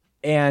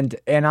 And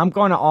I'm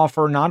going to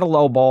offer not a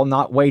low ball,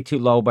 not way too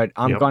low, but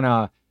I'm going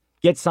to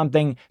get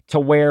something to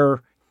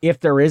where if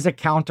there is a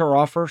counter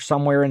offer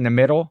somewhere in the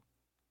middle,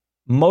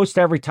 most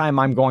every time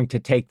I'm going to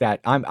take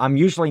that. I'm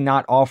usually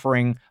not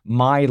offering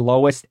my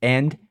lowest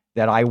end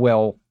that I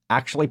will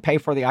actually pay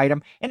for the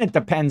item. And it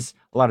depends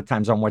a lot of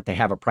times on what they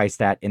have it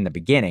priced at in the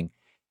beginning,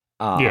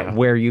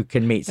 where you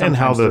can meet.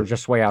 Sometimes and they're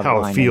just way out of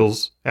line. How it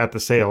feels at the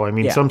sale. I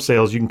mean, some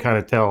sales you can kind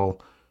of tell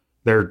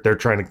they're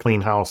trying to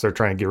clean house. They're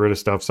trying to get rid of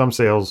stuff. Some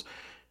sales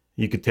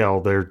you could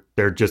tell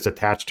they're just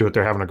attached to it.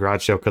 They're having a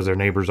garage sale because their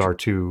neighbors are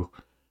too.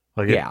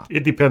 Like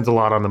it depends a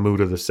lot on the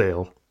mood of the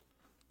sale.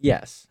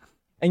 Yes.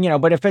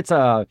 And, but if it's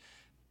a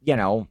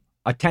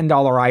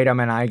 $10 item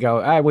and I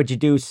go, hey, would you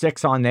do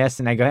 6 on this?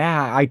 And they go,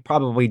 I'd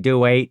probably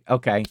do 8.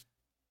 Okay.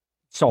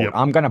 Sold.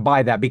 I'm going to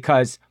buy that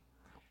because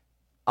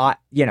I'm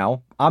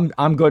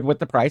good with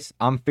the price.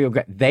 Feel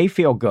good. They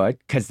feel good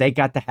because they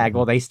got the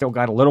haggle. They still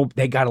got a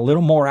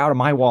little more out of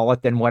my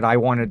wallet than what I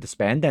wanted to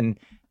spend. And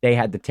they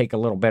had to take a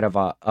little bit of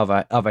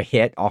a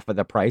hit off of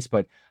the price.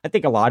 But I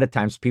think a lot of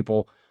times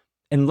people,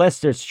 unless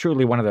there's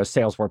truly one of those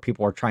sales where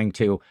people are trying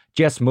to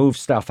just move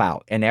stuff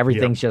out and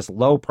everything's just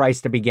low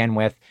price to begin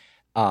with.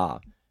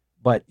 But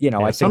I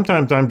think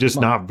sometimes I'm just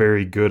not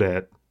very good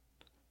at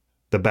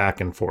the back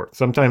and forth.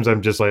 Sometimes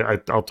I'm just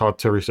like, I'll talk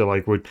to Teresa,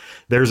 like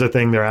there's a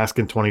thing they're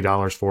asking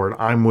 $20 for it.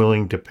 I'm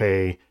willing to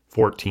pay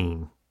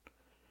 14.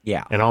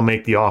 Yeah. And I'll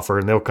make the offer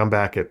and they'll come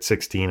back at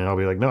 16 and I'll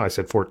be like, no, I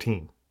said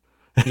 14.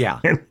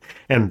 Yeah.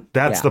 and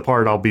that's the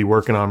part I'll be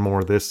working on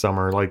more this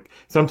summer. Like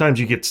sometimes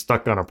you get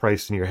stuck on a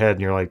price in your head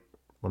and you're like,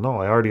 well,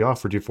 no, I already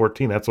offered you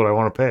 14. That's what I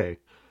want to pay.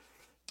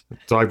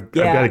 So I've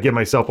got to get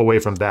myself away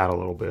from that a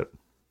little bit.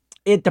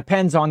 It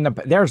depends on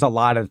there's a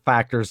lot of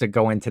factors that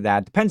go into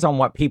that. Depends on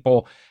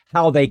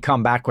how they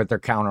come back with their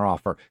counter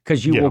offer.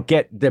 Cause you will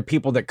get the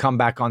people that come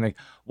back on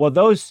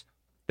those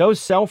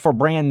sell for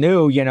brand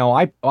new.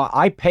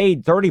 I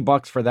paid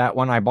 $30 for that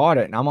when I bought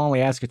it and I'm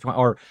only asking 20,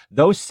 or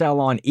those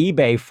sell on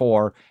eBay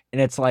for, and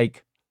it's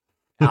like,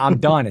 I'm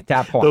done at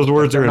that point. Those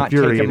words are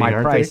infuriating, my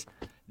aren't price.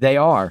 They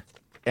are.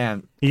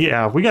 And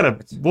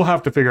we'll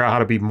have to figure out how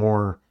to be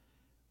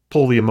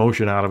pull the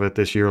emotion out of it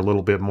this year a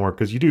little bit more.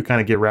 Cause you do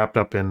kind of get wrapped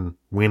up in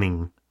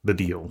winning the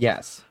deal.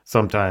 Yes.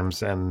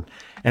 Sometimes. And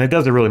it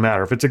doesn't really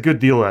matter. If it's a good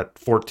deal at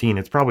 14,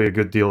 it's probably a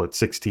good deal at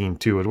 16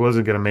 too. It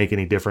wasn't going to make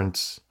any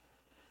difference.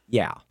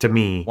 Yeah. To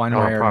me on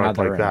a product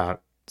like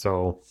that.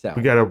 So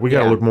we gotta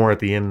look more at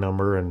the end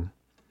number and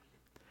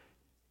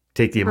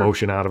take the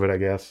emotion out of it, I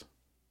guess.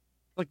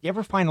 Look, you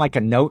ever find like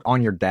a note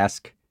on your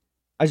desk?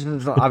 I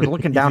was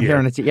looking down here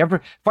and you ever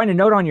find a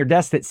note on your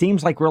desk that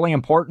seems like really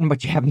important,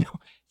 but you have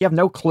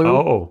no clue.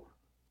 Oh,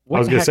 I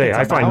was going to say,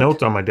 I find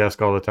notes on my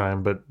desk all the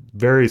time, but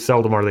very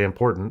seldom are they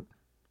important.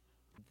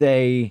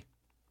 I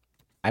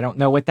don't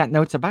know what that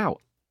note's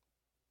about.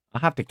 I'll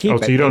have to keep it. Oh,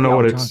 so you don't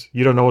know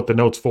you don't know what the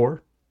note's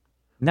for?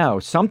 No,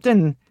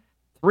 something,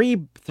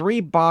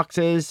 three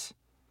boxes,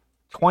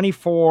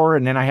 24,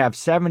 and then I have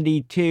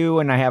 72,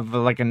 and I have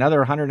like another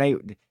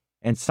 108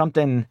 and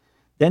something.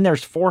 Then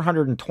there's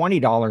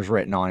 $420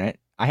 written on it.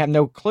 I have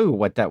no clue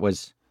what that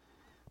was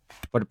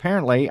But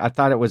apparently, I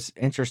thought it was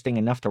interesting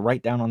enough to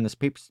write down on this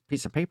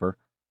piece of paper.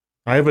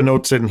 I have a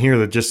note sitting here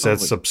that just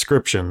says Oh.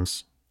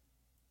 subscriptions.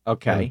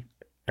 Okay.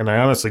 And I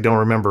honestly don't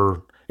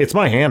remember. It's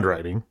my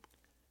handwriting.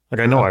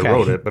 Like, I know Okay. I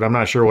wrote it, but I'm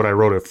not sure what I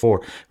wrote it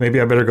for. Maybe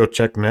I better go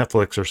check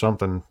Netflix or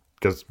something,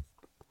 because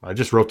I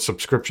just wrote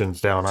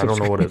subscriptions down. I don't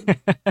know what it.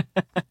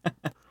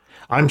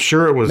 I'm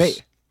sure it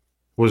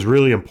was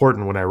really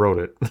important when I wrote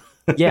it.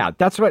 Yeah,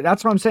 that's what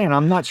I'm saying.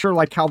 I'm not sure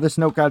like how this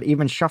note got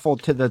even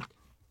shuffled to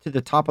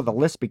the top of the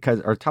list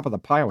or top of the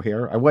pile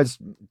here. I was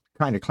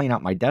trying to clean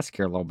out my desk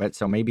here a little bit,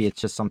 so maybe it's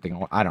just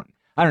something I don't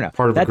know.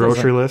 Part of the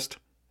grocery list.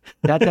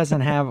 That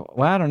doesn't have.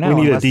 Well, I don't know.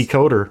 We need a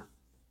decoder.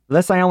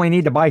 Unless I only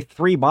need to buy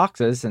 3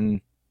 boxes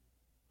and.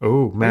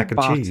 Oh, mac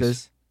and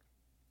cheese.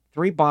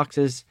 3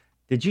 boxes.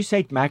 Did you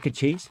say mac and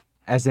cheese?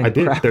 As in I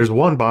did. There's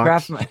 1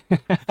 box.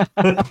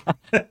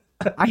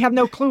 I have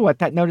no clue what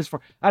that note is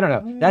for. I don't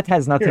know. That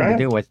has nothing to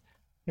do with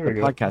the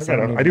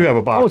podcast. I do have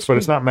a box, but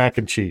it's not mac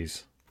and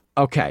cheese.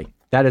 Okay.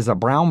 That is a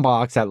brown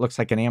box that looks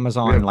like an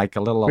Amazon, like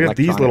a little. We have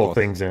these little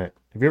things in it.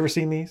 Have you ever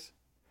seen these?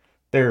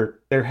 They're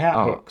hat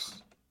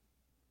hooks.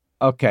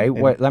 Okay.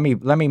 Let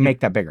me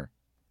make that bigger.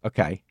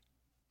 Okay.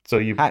 So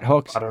you hat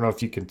hooks. I don't know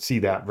if you can see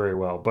that very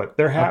well, but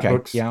they're hat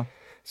hooks. Yeah.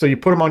 So you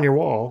put them on your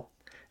wall,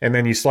 and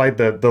then you slide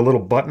the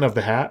little button of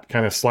the hat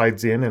kind of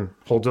slides in and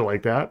holds it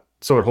like that,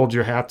 so it holds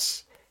your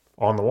hats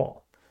on the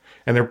wall,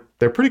 and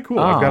they're pretty cool.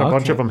 I've got a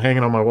bunch of them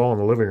hanging on my wall in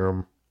the living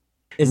room.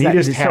 Is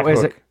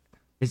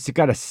it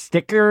got a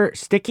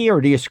sticky,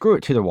 or do you screw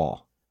it to the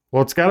wall?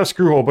 Well, it's got a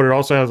screw hole, but it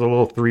also has a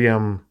little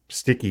 3M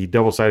sticky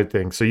double-sided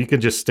thing, so you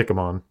can just stick them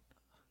on.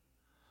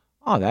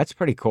 Oh, that's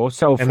pretty cool.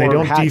 So and they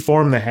don't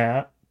deform the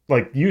hat.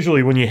 Like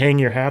usually when you hang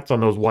your hats on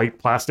those white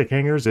plastic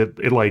hangers,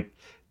 it like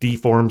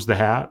deforms the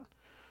hat.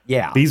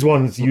 Yeah. These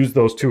ones use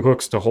those 2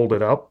 hooks to hold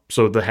it up,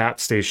 so the hat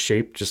stays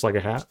shaped just like a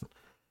hat.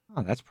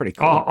 Oh, that's pretty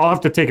cool. I'll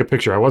have to take a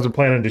picture. I wasn't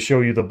planning to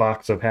show you the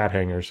box of hat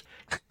hangers,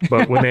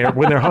 but when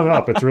they're hung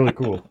up, it's really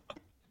cool.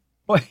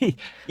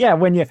 Yeah,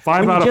 when you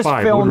 5 out of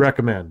 5 would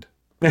recommend.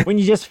 When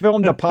you just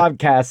filmed the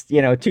podcast,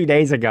 2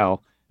 days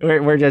ago,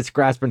 we're just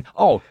grasping.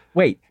 Oh,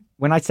 wait.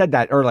 When I said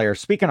that earlier,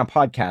 speaking of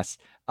podcasts,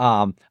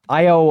 I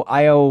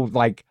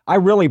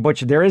really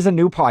butchered. There is a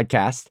new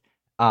podcast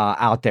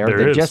out there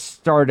that just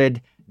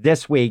started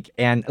this week,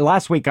 and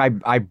last week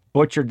I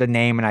butchered the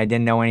name and I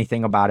didn't know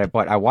anything about it,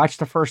 but I watched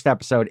the first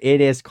episode. It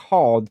is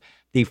called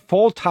the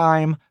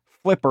Full-Time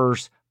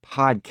Flippers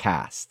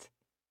Podcast.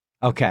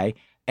 Okay,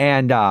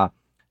 and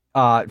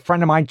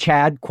friend of mine,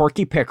 Chad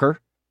Quirky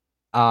Picker,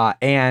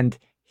 and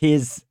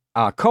his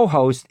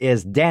co-host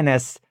is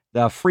Dennis,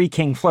 the Free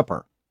King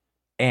Flipper.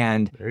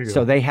 And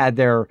so they had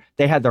their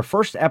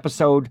first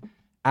episode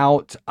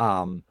out.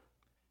 I'll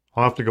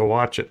have to go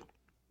watch it.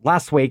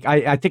 Last week,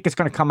 I think it's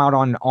going to come out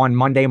on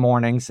Monday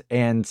mornings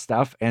and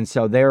stuff. And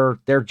so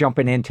they're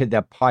jumping into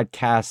the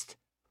podcast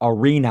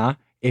arena,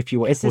 if you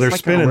will. They're like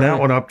spinning that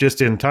one up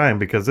just in time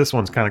because this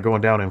one's kind of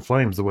going down in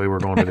flames the way we're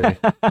going today.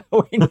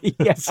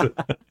 Yes.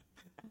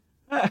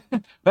 We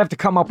have to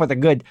come up with a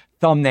good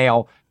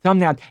thumbnail.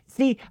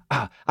 See,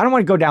 I don't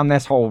want to go down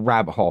this whole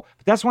rabbit hole,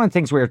 but that's one of the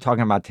things we were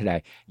talking about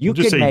today. You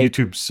just say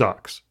YouTube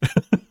sucks.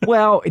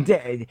 Well,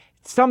 the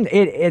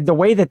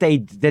way that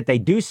they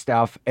do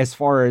stuff, as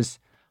far as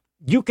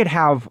you could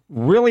have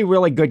really,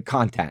 really good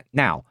content.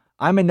 Now,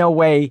 I'm in no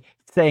way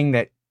saying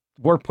that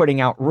we're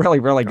putting out really,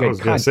 really good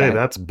content. I was going to say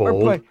that's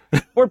bold.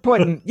 We're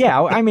putting,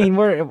 yeah. I mean,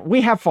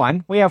 we have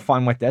fun. We have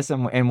fun with this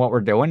and what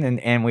we're doing,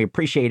 and we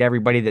appreciate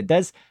everybody that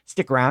does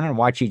stick around and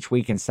watch each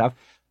week and stuff.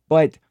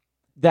 But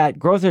that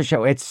growth of the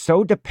show, it's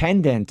so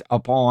dependent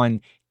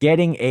upon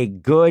getting a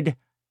good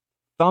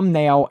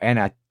thumbnail and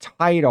a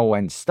title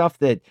and stuff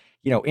that,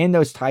 in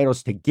those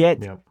titles to get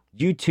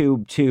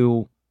YouTube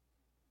to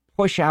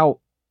push out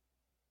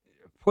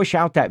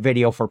that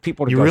video for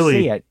people to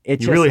see it.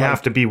 You really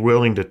have to be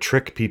willing to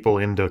trick people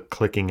into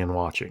clicking and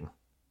watching.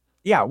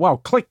 Yeah, well,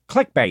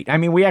 clickbait. I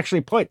mean, we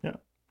actually put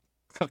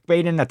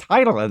clickbait in the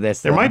title of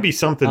this. There might be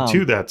something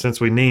to that,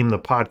 since we named the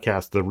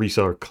podcast the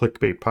Reseller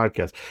Clickbait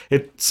Podcast.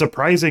 It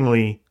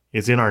surprisingly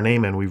is in our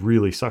name, and we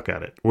really suck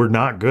at it. We're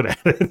not good at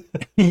it.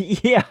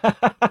 Yeah.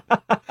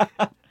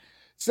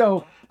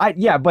 So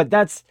but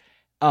that's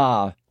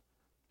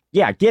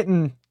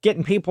getting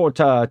people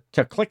to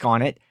click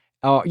on it.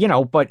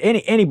 But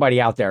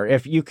anybody out there,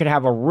 if you could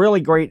have a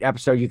really great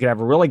episode, you could have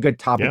a really good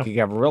topic, you could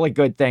have a really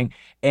good thing,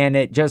 and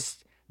it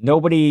just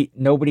nobody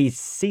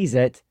sees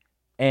it,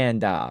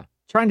 and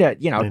trying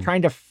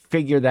to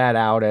figure that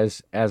out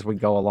as we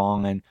go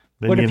along. And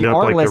then you end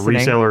up like the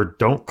Reseller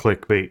Don't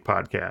Clickbait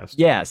Podcast.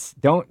 Yes,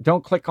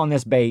 don't click on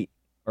this bait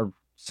or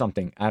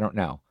something. I don't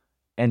know.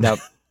 And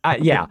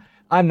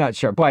I'm not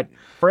sure, but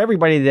for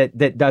everybody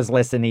that does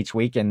listen each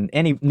week, and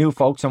any new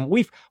folks, and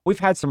we've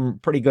had some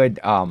pretty good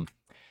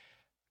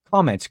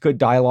comments, good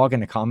dialogue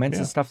in the comments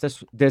and stuff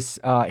this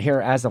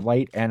here as of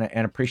late, and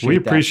appreciate we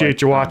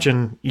appreciate you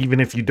watching, even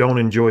if you don't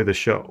enjoy the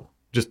show.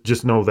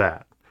 Just know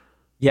that.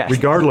 Yes.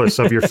 Regardless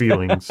of your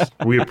feelings,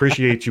 we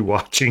appreciate you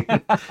watching.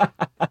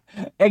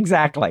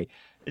 Exactly.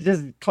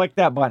 Just click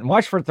that button.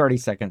 Watch for 30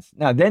 seconds.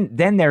 Now,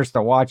 then there's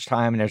the watch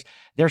time, and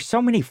there's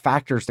so many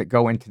factors that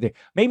go into the.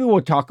 Maybe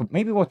we'll talk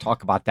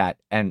about that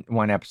in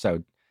one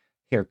episode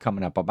here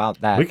coming up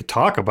about that. We could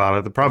talk about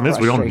it. The problem is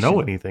we don't know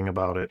anything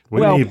about it.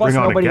 We need to bring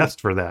on a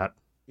guest for that.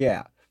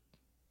 Yeah.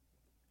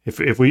 If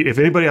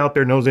anybody out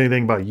there knows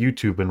anything about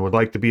YouTube and would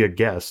like to be a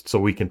guest so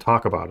we can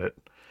talk about it,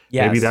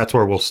 maybe that's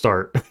where we'll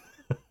start.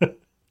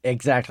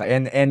 Exactly.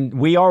 And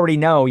we already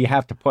know you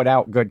have to put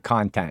out good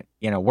content.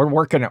 We're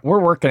working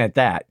at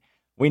that.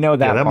 We know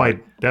that. Yeah,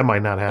 that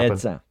might not happen.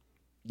 It's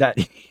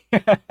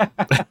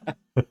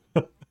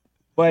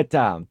but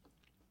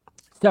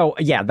so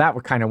yeah,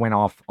 that kind of went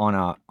off on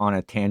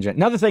a tangent.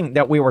 Another thing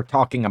that we were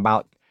talking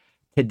about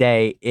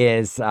today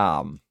is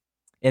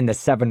in the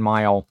 7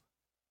 Mile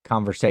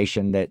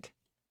conversation that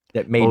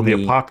made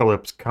the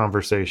apocalypse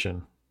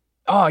conversation.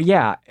 Oh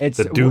yeah, it's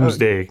the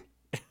doomsday.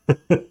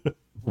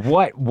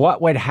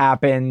 What would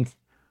happen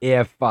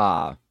if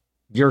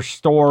your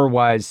store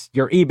was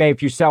your eBay,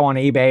 if you sell on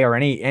eBay or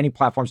any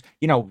platforms?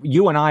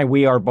 You and I,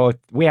 we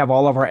have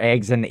all of our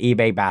eggs in the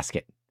eBay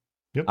basket.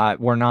 Yep.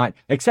 We're not,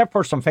 except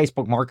for some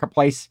Facebook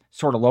Marketplace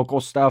sort of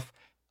local stuff.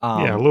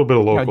 A little bit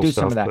of local do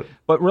stuff, some of that,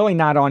 but really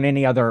not on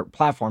any other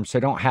platform. So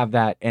don't have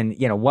that. And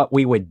what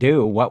we would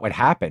do, what would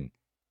happen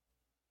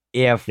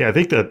if? Yeah, I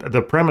think that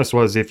the premise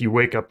was if you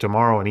wake up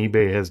tomorrow and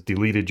eBay has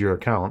deleted your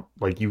account,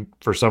 like you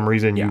for some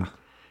reason you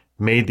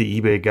made the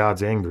eBay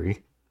gods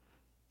angry.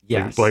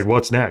 Yes. Like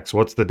what's next?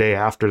 What's the day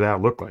after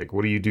that look like?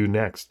 What do you do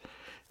next?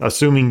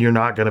 Assuming you're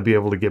not going to be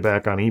able to get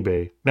back on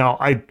eBay. Now,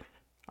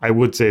 I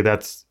would say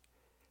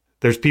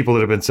there's people that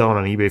have been selling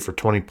on eBay for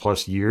 20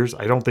 plus years.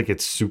 I don't think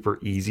it's super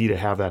easy to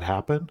have that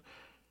happen.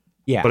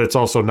 Yeah. But it's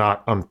also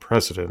not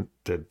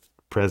unprecedented.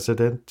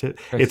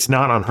 It's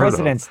not unheard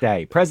President's of.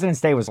 Day. President's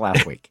Day was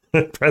last week.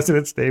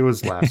 President's Day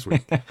was last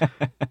week. Yeah,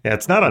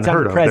 it's not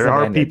unheard of. There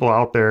are people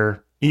out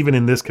there, even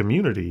in this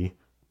community,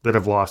 that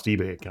have lost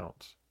eBay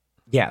accounts.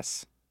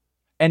 Yes.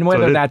 And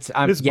whether that's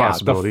it's a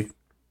possibility.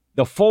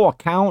 The full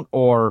account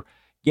or,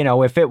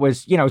 if it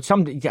was,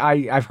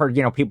 I've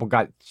heard, people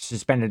got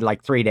suspended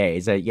like 3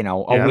 days, a week.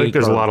 I think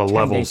there's a lot of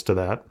levels to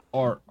that.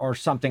 Or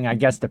something, I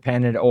guess,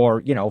 dependent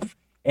or,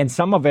 and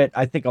some of it,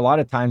 I think a lot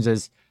of times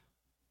is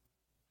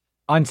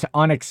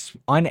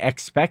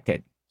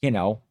unexpected,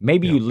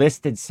 maybe you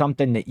listed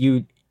something that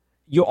you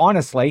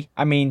honestly,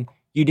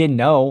 you didn't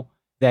know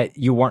that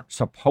you weren't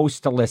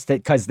supposed to list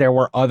it because there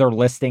were other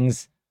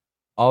listings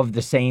of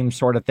the same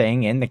sort of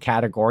thing in the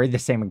category, the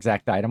same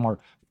exact item, or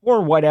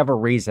for whatever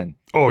reason.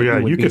 Oh yeah,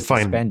 you could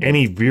find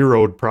any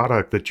Veroed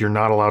product that you're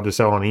not allowed to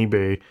sell on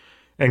eBay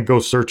and go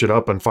search it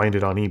up and find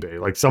it on eBay.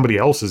 Like somebody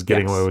else is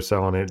getting away with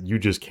selling it, you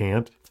just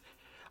can't.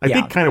 I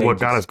think kind of what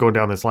got us going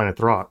down this line of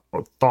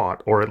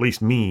thought, or at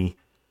least me,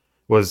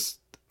 was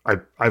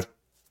I've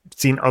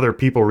seen other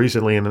people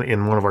recently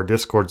in one of our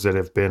Discords that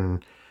have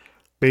been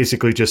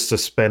basically just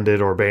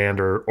suspended or banned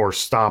or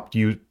stopped.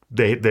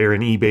 They're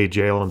in eBay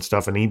jail and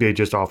stuff, and eBay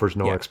just offers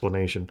no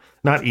explanation.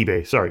 Not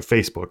eBay, sorry,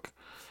 Facebook.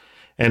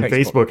 And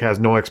Facebook has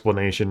no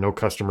explanation, no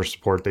customer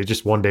support. They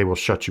just one day will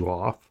shut you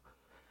off.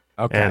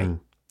 Okay. And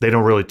they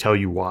don't really tell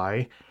you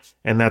why.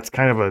 And that's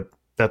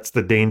that's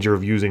the danger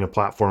of using a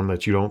platform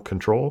that you don't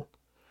control.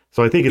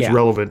 So I think it's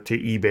relevant to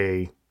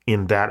eBay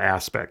in that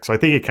aspect. So I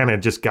think it kind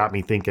of just got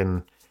me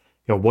thinking,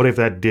 what if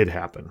that did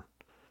happen?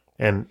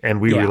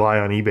 And we rely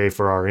on eBay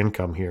for our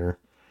income here.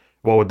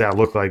 What would that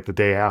look like the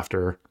day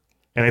after?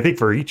 And I think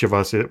for each of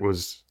us, it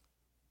was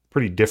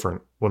pretty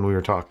different when we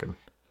were talking.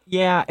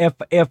 Yeah, if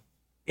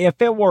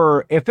it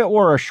were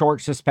a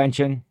short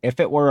suspension, if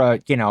it were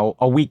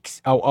a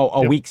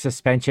week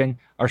suspension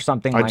or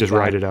something like that, I'd just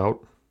ride it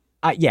out.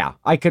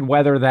 I could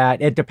weather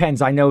that. It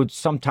depends. I know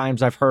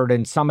sometimes I've heard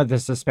in some of the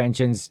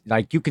suspensions,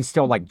 like you can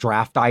still like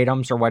draft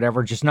items or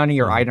whatever. Just none of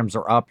your items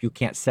are up. You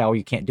can't sell.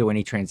 You can't do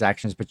any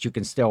transactions, but you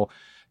can still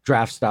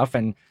draft stuff.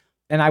 And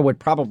I would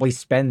probably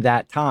spend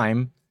that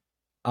time.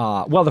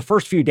 The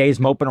first few days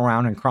moping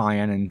around and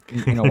crying and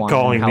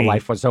wondering how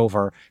life was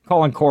over.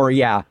 Calling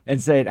Cory, and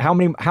said, how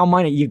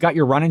many you got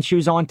your running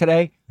shoes on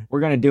today? We're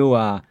gonna do.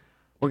 Are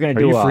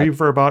you free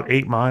for about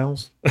 8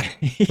 miles?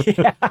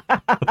 Yeah.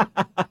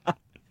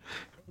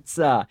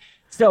 So,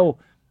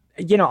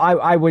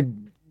 I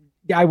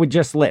would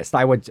just list.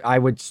 I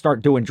would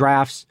start doing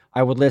drafts.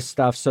 I would list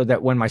stuff so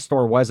that when my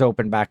store was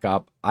open back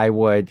up, I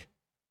would.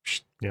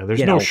 Yeah,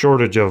 there's no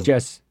shortage of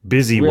just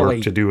busy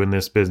work to do in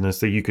this business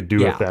that you could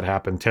do if that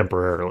happened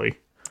temporarily.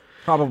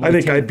 Probably. I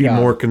think I'd be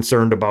more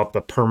concerned about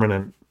the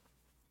permanent.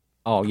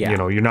 Oh yeah.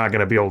 You're not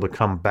going to be able to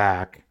come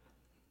back.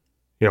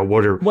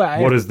 What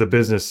does the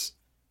business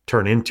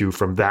turn into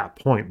from that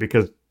point?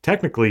 Because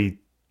technically,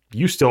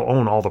 you still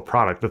own all the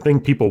product. The thing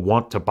people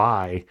want to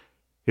buy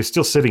is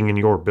still sitting in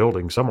your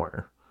building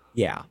somewhere.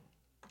 Yeah.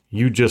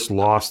 You just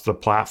lost the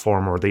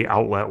platform or the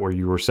outlet where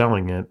you were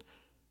selling it.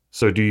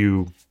 So do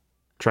you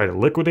try to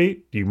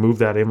liquidate? Do you move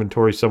that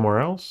inventory somewhere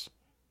else?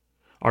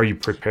 Are you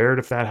prepared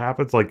if that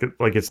happens? Like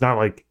it's not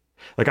like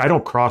I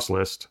don't cross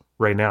list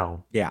right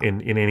now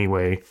in any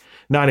way,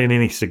 not in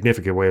any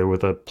significant way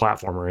with a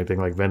platform or anything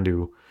like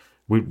Vendu.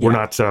 We're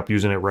not set up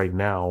using it right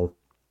now.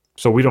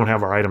 So we don't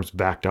have our items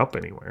backed up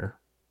anywhere.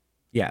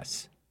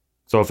 Yes.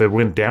 So if it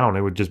went down,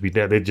 it would just be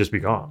dead. They'd just be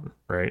gone,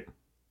 right?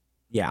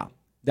 Yeah.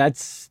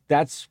 That's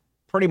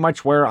pretty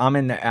much where I'm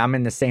in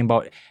the same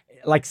boat.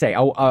 Like say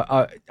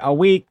a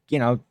week,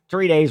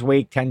 3 days a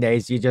week, 10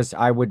 days,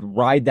 I would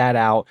ride that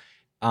out.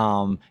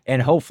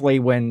 And hopefully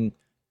when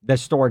the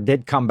store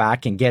did come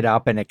back and get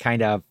up and it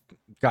kind of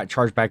got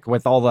charged back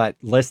with all that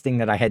listing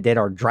that I had did,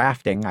 or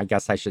drafting, I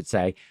guess I should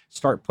say,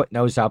 start putting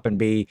those up and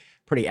be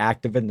pretty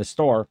active in the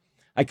store,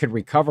 I could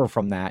recover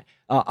from that.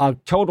 A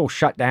total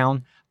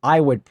shutdown,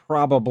 I would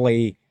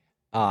probably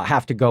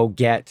have to go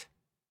get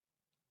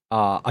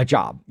a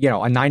job,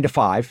 a 9 to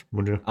 5.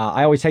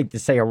 I always hate to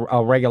say a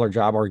regular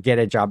job or get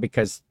a job,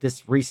 because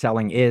this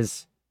reselling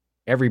is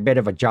every bit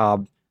of a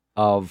job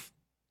of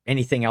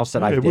anything else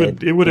that I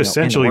did. It would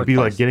essentially be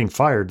like getting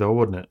fired, though,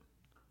 wouldn't it?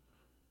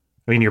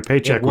 I mean, your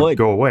paycheck would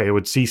go away. It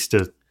would cease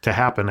to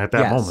happen at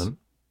that moment.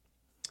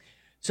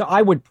 So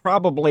I would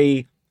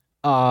probably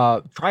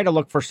try to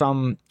look for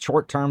some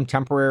short-term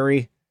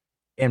temporary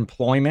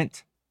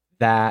employment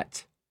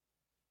that,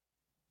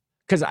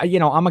 because,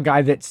 I'm a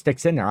guy that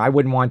sticks in there. I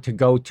wouldn't want to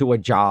go to a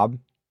job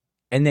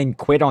and then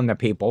quit on the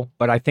people.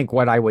 But I think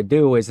what I would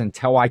do is,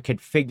 until I could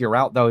figure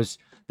out those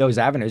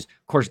avenues.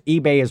 Of course,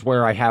 eBay is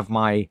where I have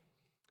my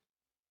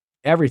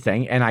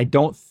everything. And I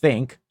don't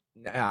think,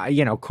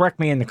 correct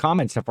me in the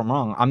comments if I'm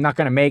wrong, I'm not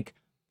going to make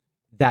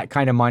that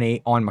kind of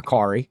money on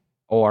Cory,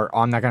 or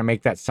I'm not going to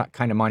make that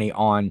kind of money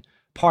on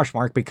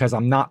Poshmark, because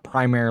I'm not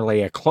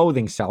primarily a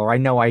clothing seller. I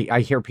know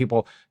I hear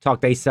people talk,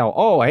 they sell,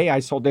 oh, hey,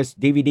 I sold this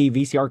DVD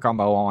VCR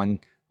combo on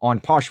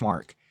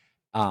Poshmark.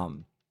 I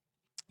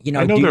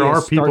know there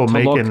are people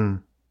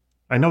making,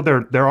 I know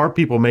there are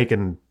people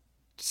making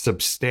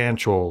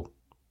substantial,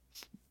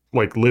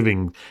 like,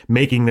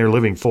 making their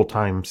living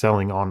full-time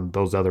selling on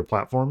those other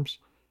platforms.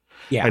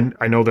 Yeah. And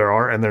I know there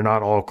are, and they're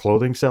not all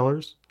clothing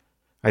sellers.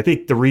 I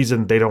think the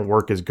reason they don't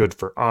work as good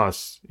for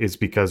us is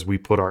because we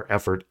put our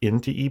effort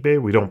into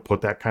eBay. We don't put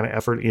that kind of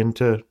effort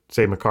into,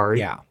 say,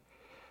 Cory,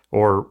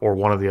 or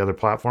one of the other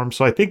platforms.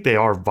 So I think they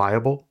are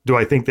viable. Do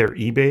I think they're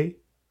eBay?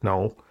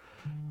 No.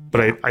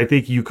 But I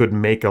think you could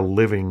make a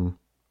living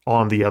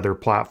on the other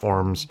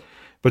platforms,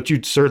 but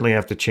you'd certainly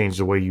have to change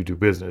the way you do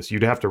business.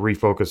 You'd have to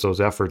refocus those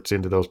efforts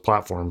into those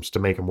platforms to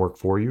make them work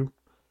for you.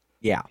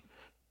 Yeah.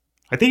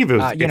 I think if it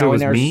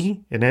was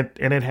me and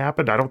it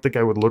happened, I don't think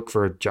I would look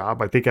for a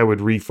job. I think I would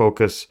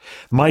refocus.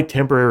 My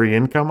temporary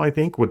income, I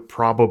think, would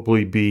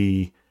probably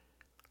be,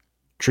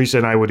 Teresa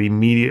and I would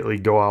immediately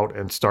go out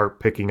and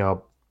start picking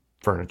up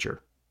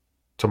furniture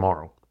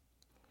tomorrow.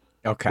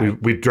 Okay.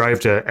 We'd drive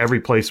to every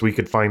place we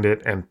could find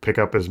it and pick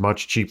up as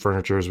much cheap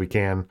furniture as we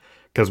can,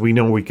 because we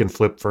know we can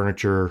flip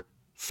furniture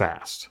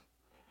fast.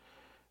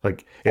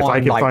 Like, if I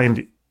can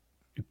find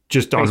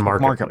just Facebook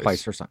on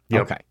Marketplace or something.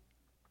 Yep. Okay.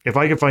 If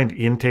I could find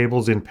end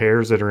tables in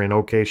pairs that are in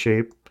okay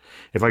shape,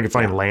 if I could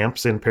find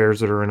lamps in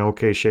pairs that are in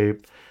okay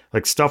shape,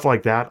 like stuff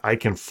like that, I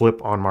can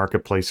flip on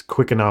Marketplace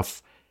quick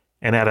enough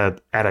and at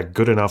a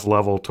good enough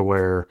level to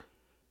where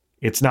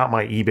it's not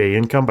my eBay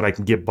income, but I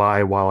can get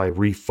by while I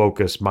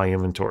refocus my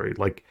inventory.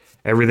 Like,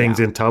 everything's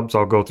in tubs.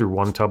 I'll go through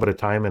one tub at a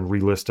time and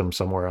relist them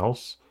somewhere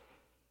else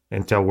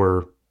until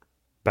we're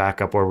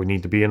back up where we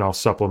need to be. And I'll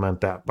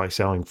supplement that by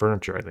selling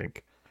furniture, I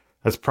think.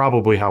 That's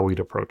probably how we'd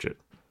approach it.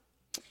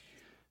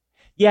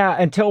 Yeah,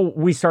 until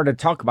we started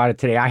to talk about it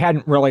today, I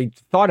hadn't really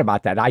thought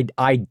about that.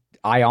 I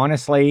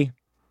honestly,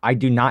 I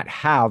do not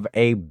have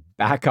a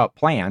backup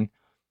plan.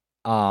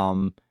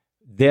 What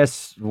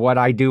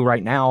I do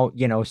right now,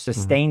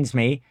 sustains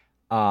me.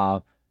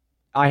 I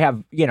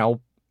have,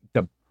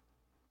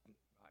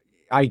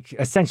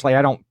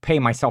 I don't pay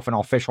myself an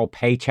official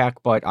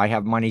paycheck, but I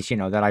have monies,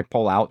 that I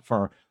pull out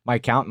for my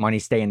account, money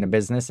stay in the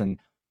business. And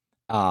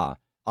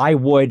I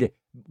would,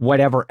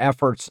 whatever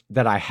efforts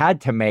that I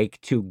had to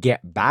make to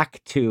get back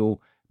to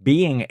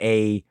being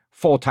a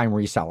full-time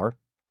reseller.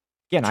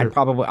 Again,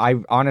 sure. I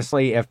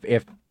honestly,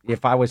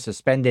 if I was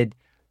suspended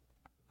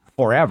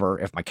forever,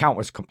 if my account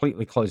was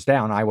completely closed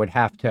down, I would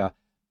have to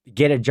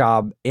get a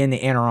job in the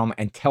interim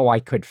until I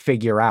could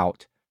figure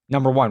out,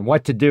 number one,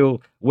 what to do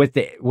with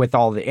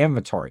all the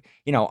inventory.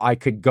 I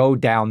could go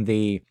down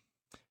the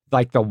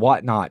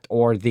Whatnot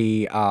or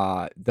the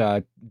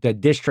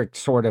district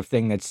sort of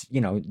thing that's,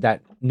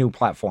 that new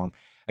platform.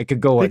 I could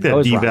go with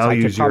those routes.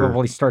 I could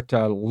probably start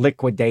to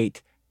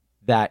liquidate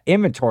that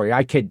inventory.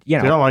 I could,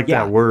 I don't like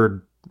that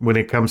word when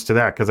it comes to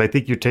that, because I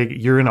think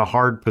you're in a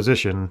hard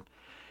position,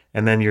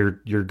 and then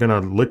you're going to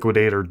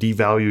liquidate or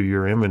devalue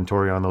your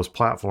inventory on those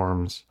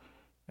platforms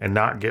and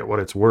not get what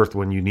it's worth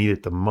when you need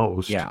it the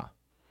most. Yeah.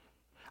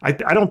 I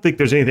don't think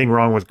there's anything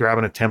wrong with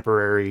grabbing a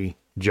temporary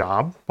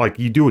job. Like,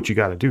 you do what you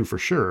got to do for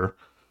sure.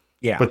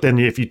 Yeah. But then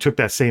if you took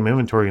that same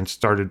inventory and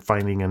started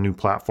finding a new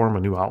platform, a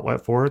new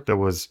outlet for it that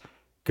was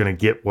going to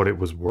get what it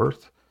was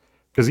worth.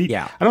 Because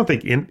I don't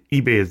think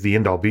eBay is the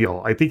end all be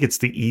all. I think it's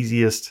the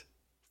easiest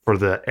for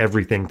the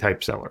everything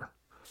type seller.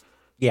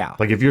 Yeah.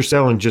 Like, if you're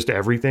selling just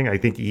everything, I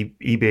think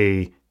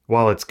eBay,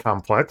 while it's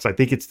complex, I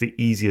think it's the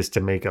easiest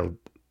to make a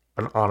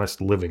an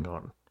honest living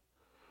on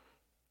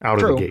out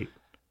True. of the gate.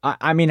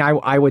 I mean,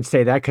 I would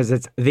say that because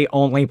it's the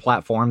only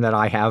platform that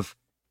I have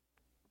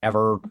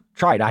ever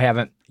tried. I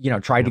haven't,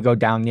 tried to go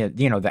down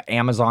the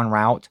Amazon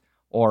route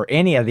or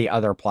any of the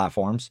other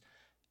platforms.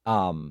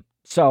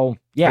 So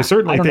yeah, I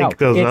certainly think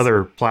those It's,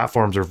 other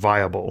platforms are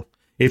viable.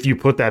 If you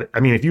put that, I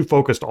mean, if you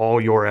focused all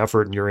your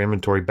effort and your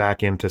inventory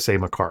back into, say,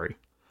 Macari,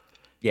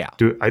 yeah,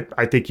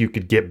 I think you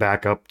could get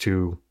back up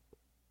to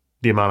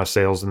the amount of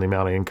sales and the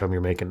amount of income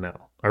you're making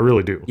now. I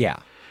really do. yeah,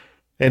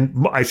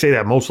 And I say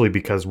that mostly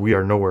because we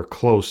are nowhere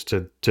close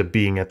to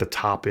being at the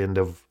top end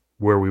of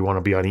where we want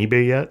to be on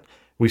eBay yet.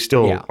 We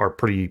still are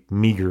pretty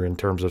meager in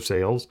terms of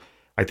sales.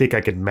 I think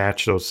I could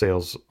match those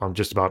sales on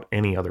just about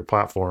any other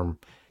platform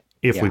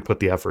if we put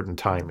the effort and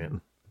time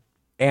in.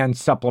 And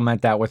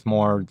supplement that with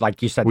more,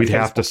 like you said, we'd the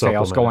have to Facebook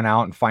sales, going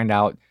out and find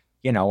out,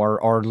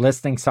 or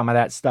listing some of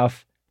that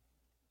stuff.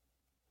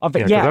 Of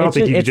it. Yeah, I don't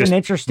think you could it's just an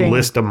interesting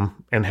list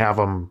them and have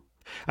them.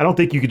 I don't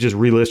think you could just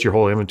relist your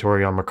whole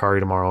inventory on Macari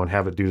tomorrow and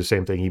have it do the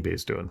same thing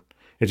eBay's doing.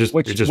 It just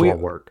won't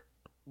work.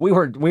 We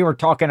were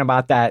talking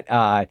about that,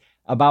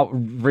 about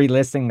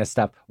relisting this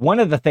stuff. One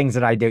of the things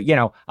that I do,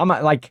 I'm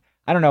like,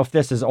 I don't know if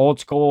this is old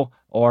school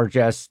or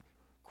just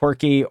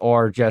quirky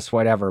or just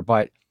whatever,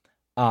 but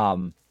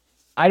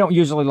I don't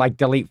usually like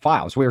delete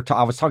files.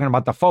 I was talking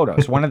about the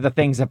photos. One of the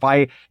things, if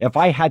I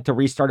had to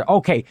restart it,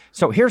 okay.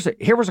 So here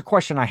was a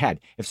question I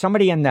had. If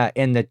somebody in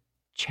the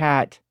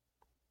chat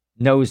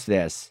knows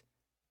this,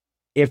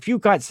 if you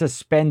got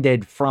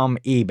suspended from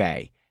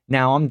eBay,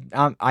 now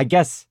I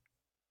guess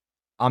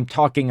I'm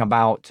talking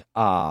about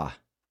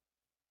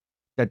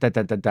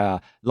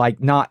like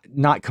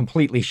not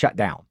completely shut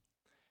down.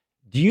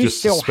 Do you Just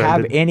still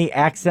suspended? have any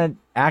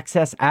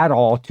access at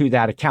all to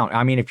that account?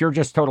 I mean, if you're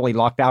just totally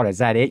locked out, is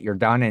that it? You're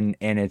done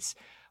and it's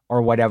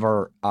or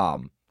whatever.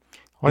 Well,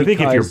 I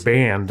think if you're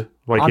banned,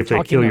 like if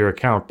they kill your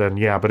account, then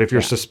yeah. But if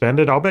you're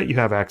suspended, I'll bet you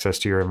have access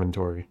to your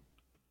inventory.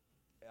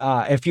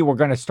 If you were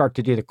going to start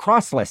to do the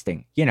cross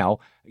listing,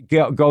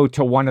 go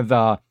to one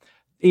of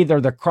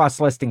either the cross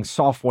listing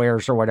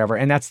softwares or whatever,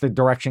 and that's the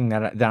direction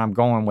that I'm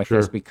going with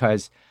this,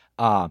 because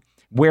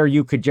where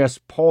you could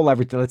just pull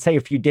everything. Let's say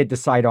if you did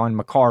decide on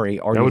Macari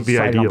or you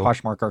decided on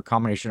Poshmark or a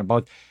combination of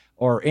both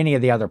or any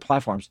of the other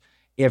platforms,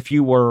 if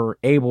you were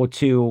able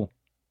to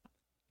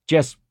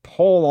just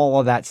pull all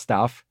of that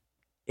stuff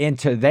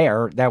into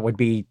there, that would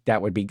be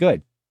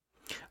good.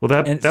 Well,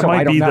 that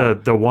might be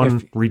the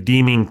one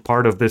redeeming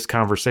part of this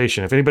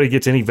conversation. If anybody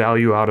gets any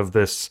value out of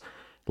this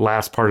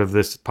last part of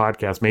this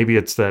podcast, maybe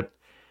it's that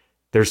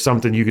there's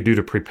something you could do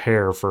to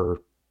prepare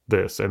for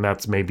this, and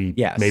that's maybe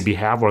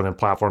have one of them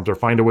platforms or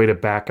find a way to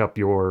back up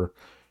your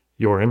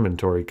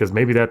inventory, because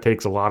maybe that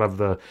takes a lot of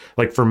the,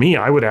 like for me,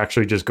 I would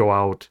actually just go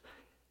out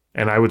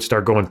and I would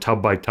start going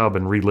tub by tub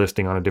and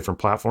relisting on a different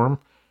platform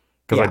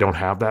because I don't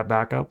have that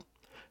backup.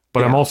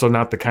 But I'm also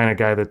not the kind of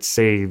guy that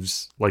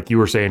saves, like you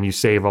were saying, you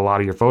save a lot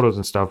of your photos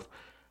and stuff.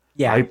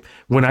 Yeah.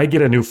 When I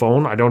get a new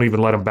phone, I don't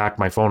even let them back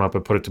my phone up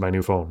and put it to my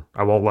new phone.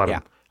 I won't let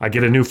them. I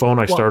get a new phone,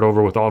 I start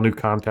over with all new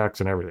contacts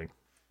and everything.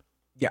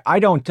 Yeah, I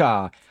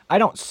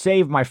don't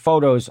save my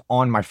photos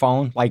on my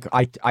phone. Like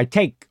I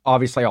take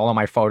obviously all of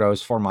my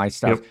photos for my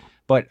stuff,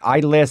 but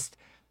I list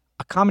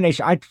a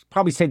combination. I'd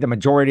probably say the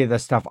majority of the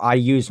stuff I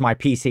use my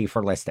PC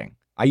for listing.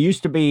 I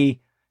used to be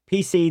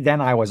PC,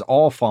 then I was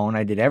all phone.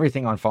 I did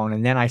everything on phone,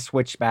 and then I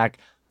switched back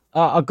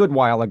a good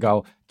while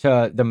ago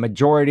to the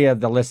majority of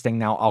the listing.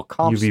 Now I'll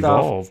comp stuff,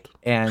 evolved.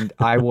 And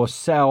I will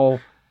sell.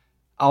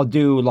 I'll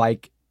do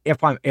like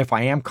if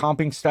I am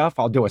comping stuff,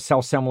 I'll do a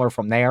sell similar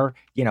from there,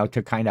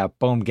 to kind of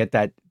boom, get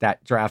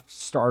that draft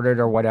started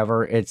or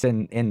whatever. It's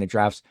in the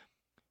drafts.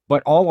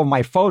 But all of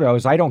my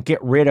photos, I don't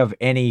get rid of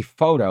any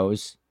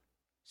photos.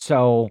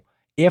 So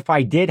if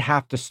I did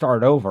have to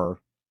start over,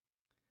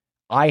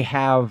 I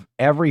have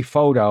every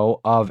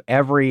photo of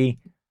every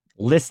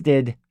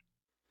listed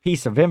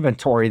piece of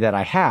inventory that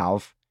I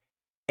have,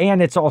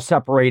 and it's all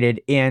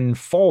separated in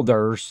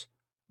folders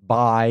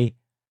by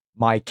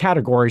my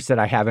categories that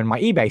I have in my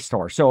eBay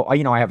store. So,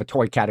 I have a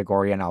toy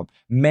category and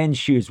men's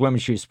shoes,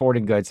 women's shoes,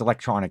 sporting goods,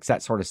 electronics,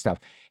 that sort of stuff.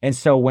 And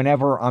so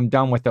whenever I'm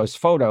done with those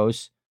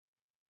photos,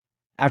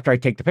 after I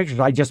take the pictures,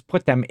 I just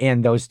put them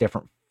in those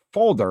different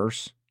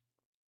folders.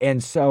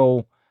 And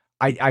so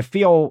I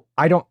feel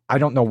I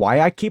don't know why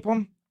I keep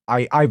them.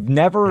 I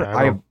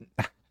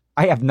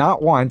have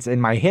not once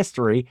in my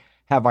history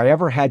have I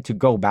ever had to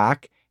go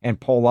back and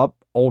pull up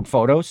old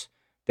photos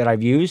that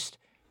I've used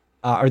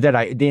or that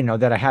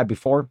I had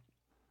before.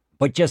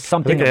 But just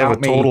something about me. I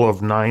think I have a total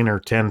of 9 or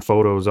 10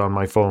 photos on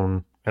my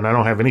phone, and I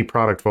don't have any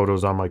product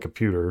photos on my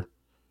computer.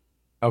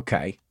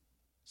 Okay.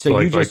 So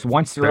you just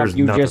once they're up,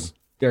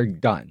 they're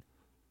done.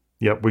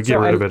 Yep, we get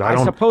rid of it. I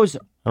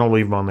don't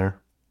leave them on there.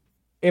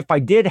 If I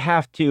did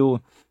have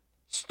to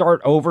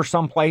start over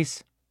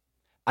someplace,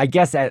 I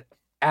guess at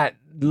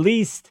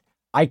least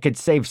I could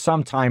save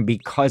some time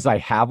because I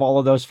have all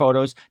of those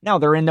photos. Now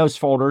they're in those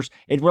folders.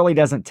 It really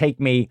doesn't take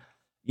me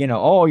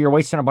oh, you're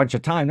wasting a bunch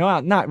of time. No,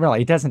 not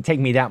really. It doesn't take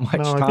me that much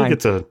No, I time think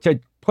it's to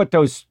put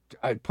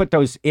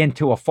those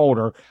into a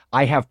folder.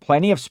 I have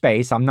plenty of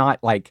space. I'm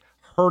not like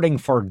hurting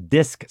for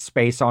disk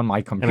space on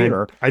my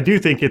computer. I do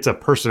think it's a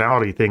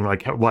personality thing,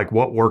 like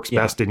what works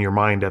best in your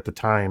mind at the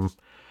time.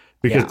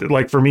 Because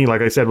like for me,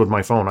 like I said with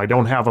my phone, I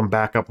don't have them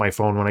back up my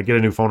phone. When I get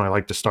a new phone, I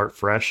like to start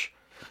fresh.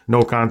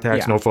 No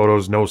contacts, no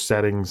photos, no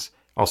settings.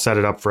 I'll set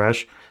it up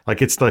fresh.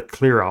 Like it's the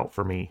clear out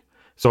for me.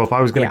 So if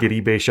I was going to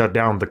get eBay shut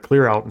down, the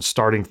clear out and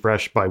starting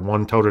fresh by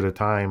one tote at a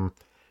time,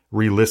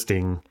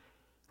 relisting,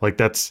 like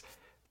that's,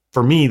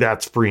 for me,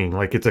 that's freeing.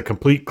 Like it's a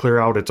complete clear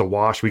out. It's a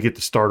wash. We get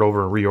to start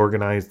over and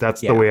reorganize. That's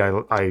the way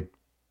I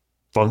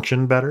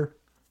function better.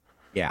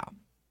 Yeah.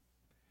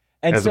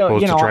 And as so,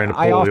 opposed to trying to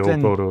pull the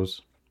old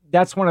photos.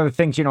 That's one of the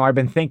things, I've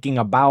been thinking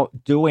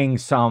about doing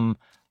some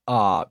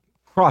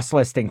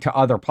cross-listing to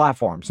other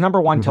platforms.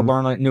 Number one, to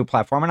learn a new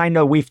platform. And I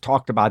know we've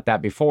talked about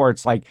that before.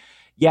 It's like,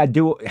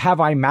 have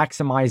I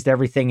maximized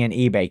everything in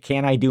eBay?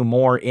 Can I do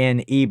more in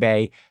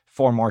eBay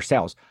for more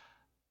sales?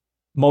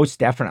 Most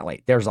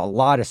definitely. There's a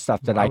lot of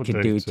stuff that I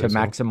could do to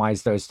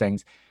maximize those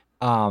things.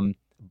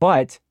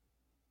 But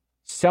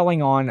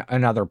selling on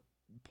another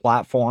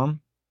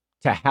platform,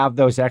 to have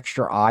those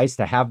extra eyes,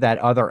 to have that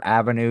other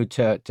avenue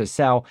to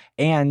sell.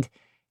 And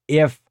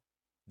if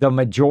the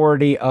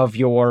majority of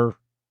your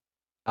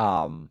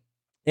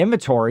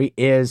inventory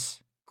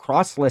is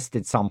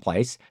cross-listed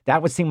someplace,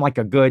 that would seem like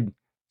a good,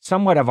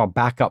 somewhat of a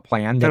backup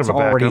plan that's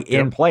already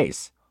in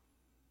place.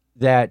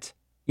 That,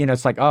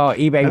 it's like, oh,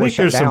 eBay was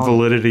shut down. There's some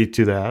validity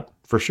to that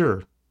for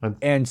sure.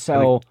 And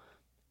so,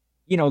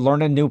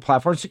 learning new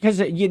platforms, because,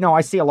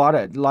 I see a lot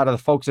of the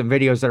folks in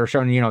videos that are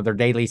showing, their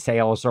daily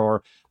sales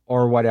or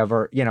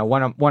whatever.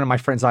 One of my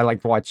friends I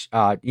like to watch,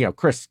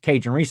 Chris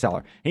Cajun Reseller,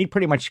 and he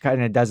pretty much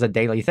kind of does a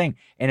daily thing.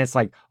 And it's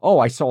like, oh,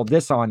 I sold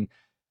this on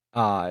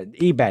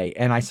eBay,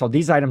 and I sold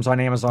these items on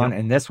Amazon,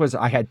 and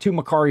I had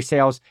 2 Cory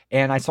sales,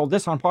 and I sold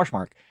this on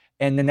Poshmark.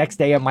 And the next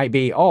day it might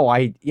be, oh,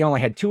 I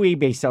only had 2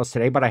 eBay sales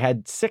today, but I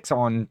had 6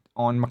 on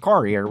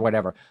Cory or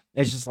whatever.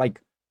 It's just like,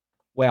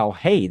 well,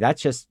 hey,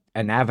 that's just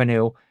an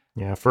avenue.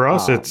 Yeah, for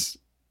us, it's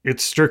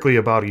strictly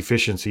about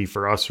efficiency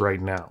for us right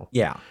now.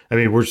 Yeah. I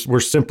mean, we're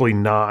simply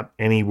not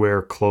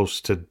anywhere close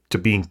to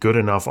being good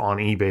enough on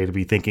eBay to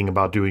be thinking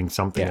about doing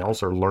something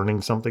else or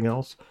learning something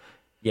else.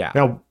 Yeah.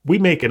 Now, we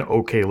make an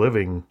okay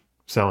living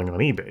selling on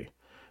eBay,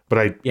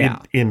 but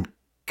in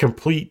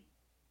complete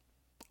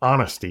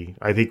honesty,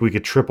 I think we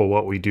could triple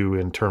what we do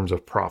in terms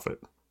of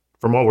profit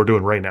from what we're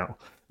doing right now,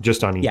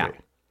 just on eBay. Yeah.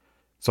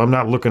 So I'm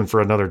not looking for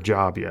another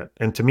job yet.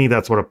 And to me,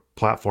 that's what a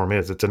platform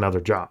is. It's another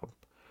job.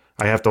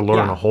 I have to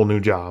learn a whole new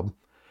job,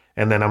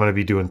 and then I'm going to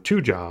be doing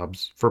 2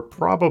 jobs for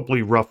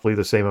probably roughly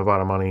the same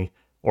amount of money,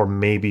 or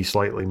maybe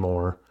slightly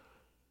more,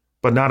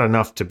 but not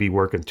enough to be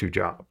working 2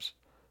 jobs.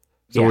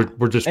 So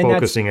we're just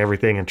focusing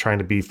everything and trying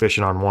to be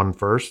efficient on one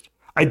first.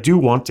 I do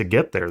want to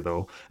get there,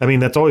 though. I mean,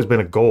 that's always been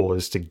a goal,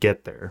 is to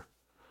get there.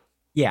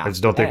 Yeah. I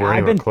just don't think we're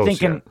anywhere close yet.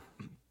 I've been thinking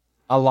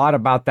a lot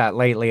about that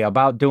lately,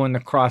 about doing the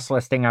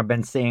cross-listing. I've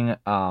been seeing,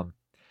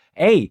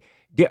 here's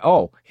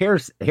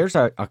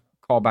a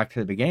call back to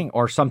the beginning,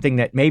 or something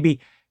that maybe,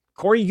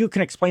 Cory, you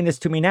can explain this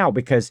to me now,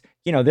 because,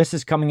 this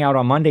is coming out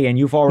on Monday and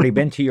you've already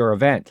been to your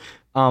event.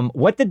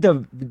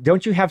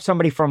 Don't you have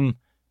somebody from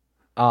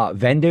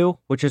Vendoo,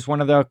 which is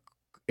one of the,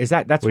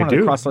 that's one of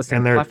the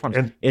cross-listing platforms,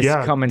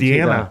 coming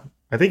Deanna,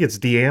 I think it's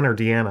Deanna or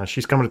Deanna.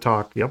 She's coming to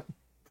talk. Yep.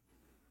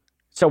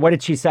 So what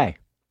did she say?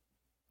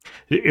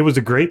 It was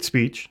a great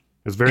speech.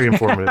 It was very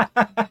informative.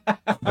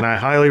 And I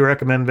highly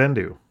recommend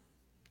Vendoo.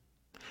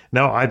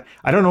 No, I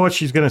don't know what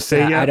she's going to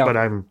say yet, but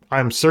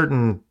I'm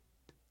certain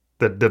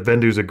that the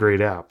Vendoo's a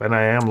great app, and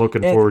I am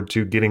looking forward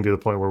to getting to the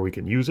point where we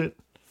can use it.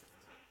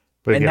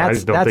 But again, I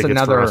just don't think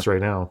it's for us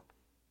right now.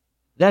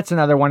 That's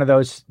another one of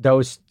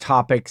those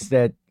topics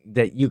that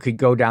you could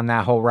go down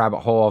that whole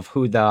rabbit hole of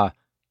who the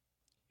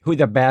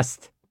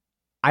best.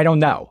 I don't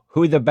know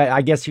who the best.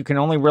 I guess you can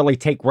only really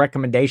take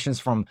recommendations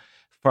from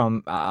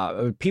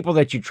people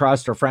that you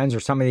trust, or friends,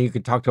 or somebody you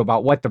could talk to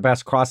about what the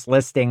best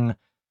cross-listing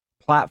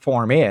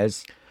platform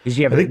is. Because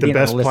you have, the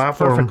best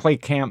platform, Perfectly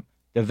Camp,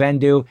 the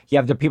Vendoo. You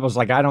have the people's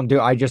like,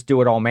 I just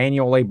do it all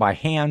manually by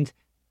hand.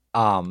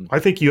 I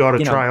think you ought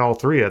to try all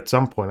 3 at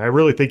some point. I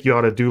really think you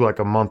ought to do like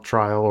a month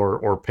trial,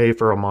 or pay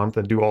for a month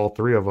and do all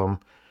 3 of them.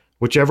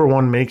 Whichever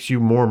one makes you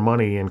more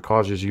money and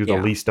causes you the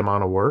least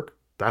amount of work,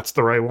 that's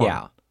the right one.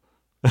 Yeah.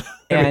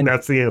 And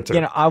that's the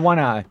answer. I want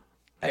to,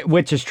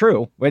 which is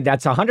true.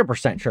 That's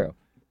 100% true.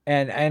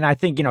 And I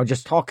think,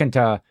 just talking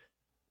to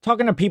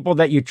people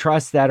that you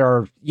trust, that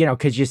are,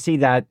 because you see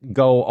that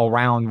go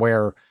around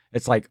where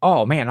it's like,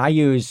 oh man, I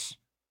use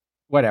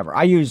whatever.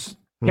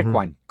 Pick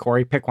one,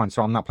 Cory, pick one.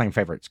 So I'm not playing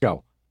favorites.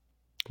 Go.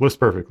 List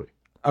Perfectly.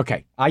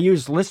 Okay. I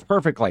use List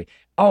Perfectly.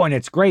 Oh, and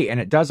it's great. And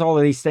it does all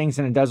of these things,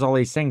 and it does all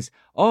these things.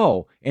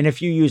 Oh, and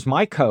if you use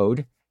my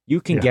code, you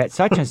can get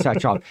such and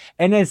such off.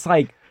 And it's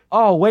like,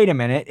 oh, wait a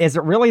minute. Is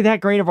it really that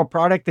great of a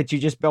product that you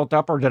just built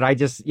up, or did I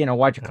just,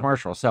 watch a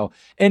commercial? So,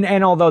 and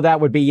although that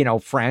would be,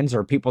 friends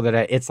or people that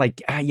it's like,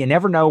 you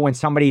never know when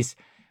somebody's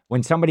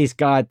when somebody's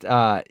got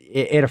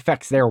it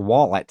affects their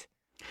wallet.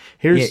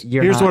 Here's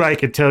what I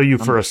could tell you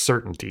for a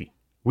certainty.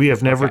 We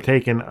have never Okay.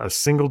 taken a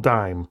single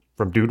dime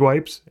from Dude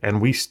Wipes,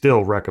 and we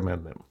still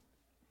recommend them.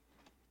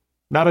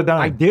 Not a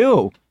dime. I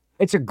do.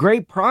 It's a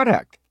great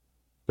product.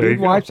 There you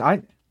Dude go. Wipes.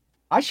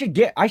 I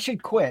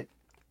should quit.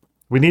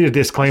 We need a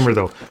disclaimer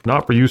though,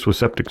 not for use with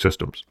septic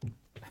systems.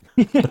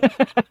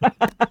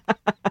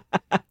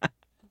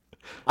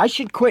 I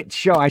should quit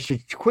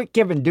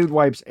giving Dude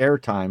Wipes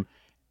airtime.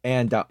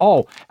 And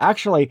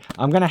actually,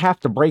 I'm gonna have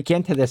to break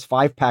into this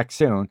 5-pack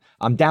soon.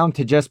 I'm down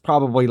to just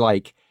probably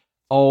like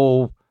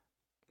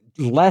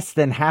less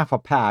than half a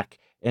pack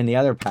in the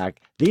other pack.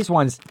 These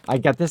ones, I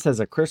got this as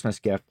a Christmas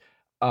gift.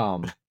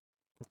 I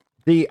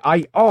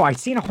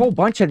seen a whole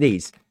bunch of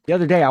these the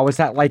other day. I was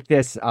at like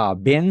this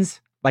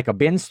bins, like a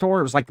bin store.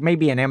 It was like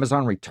maybe an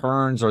Amazon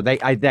Returns, or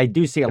I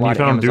do see a lot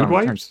of Amazon Dude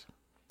Returns. Wipes?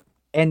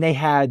 And they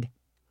had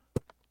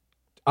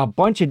a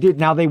bunch of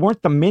now they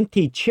weren't the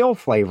minty chill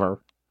flavor.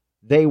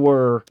 They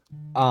were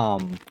I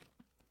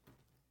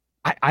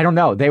don't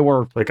know. They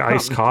were Like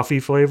iced coffee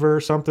flavor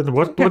or something.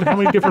 How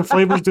many different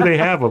flavors do they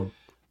have of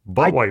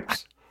butt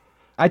wipes?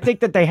 I think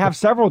that they have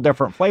several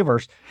different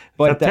flavors,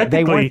 but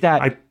they weren't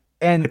that.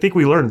 I think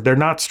we learned they're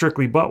not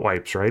strictly butt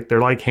wipes, right?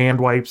 They're like hand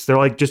wipes. They're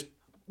like just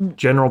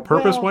general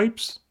purpose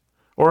wipes,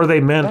 or are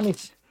they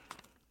meant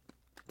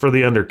for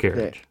the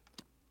undercarriage?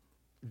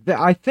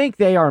 I think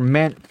they are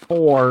meant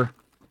for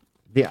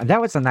that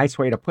was a nice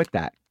way to put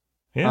that.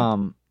 Yeah.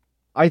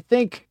 I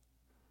think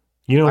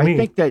I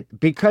think that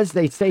because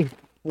they say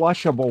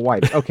flushable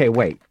wipes. Okay,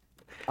 wait.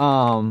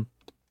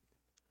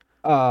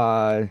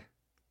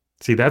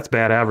 See, that's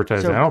bad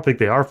advertising. So- I don't think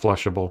they are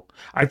flushable.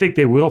 I think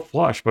they will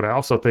flush, but I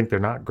also think they're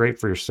not great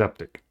for your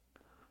septic.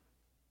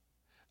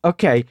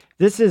 Okay,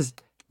 this is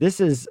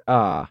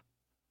I'll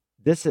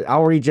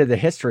read you the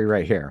history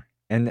right here.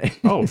 And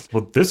Oh,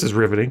 well, this is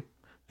riveting.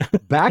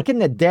 back in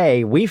the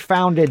day, we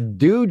founded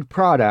Dude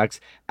Products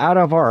out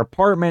of our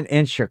apartment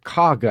in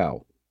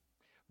Chicago.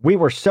 We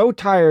were so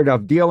tired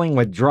of dealing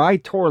with dry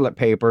toilet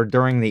paper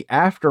during the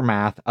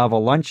aftermath of a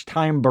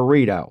lunchtime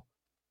burrito.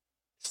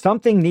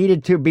 Something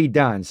needed to be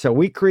done, so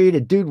we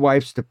created Dude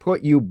Wipes to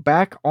put you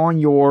back on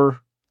your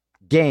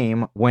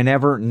game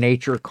whenever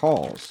nature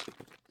calls.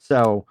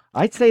 So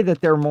I'd say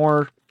that they're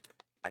more.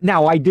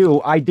 Now I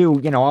do.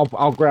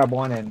 I'll grab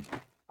one and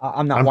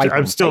I'm not wiping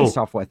my face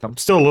off with them. I'm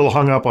still a little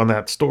hung up on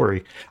that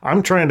story.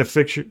 I'm trying to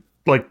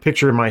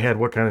picture in my head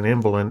what kind of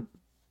invalid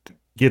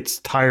gets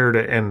tired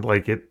and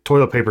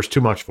toilet paper's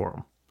too much for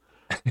them.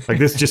 Like,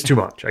 this is just too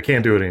much. I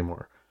can't do it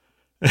anymore.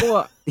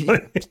 Well,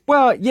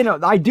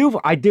 I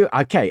do.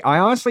 Okay, I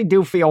honestly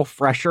do feel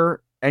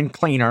fresher and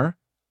cleaner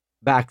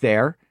back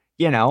there.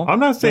 I'm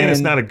not saying it's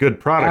not a good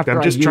product.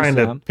 I'm just trying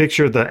to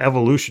picture the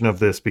evolution of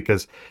this,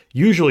 because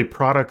usually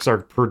products are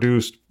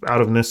produced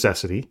out of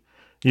necessity.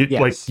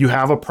 You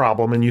have a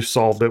problem and you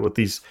solved it with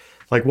these.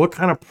 Like, what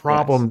kind of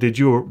problem did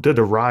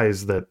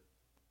arise that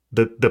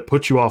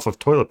put you off of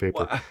toilet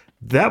paper? Well,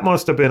 that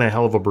must have been a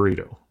hell of a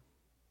burrito.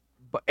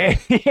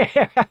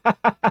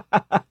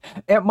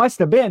 It must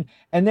have been.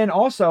 And then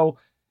also,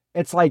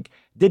 it's like,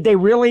 did they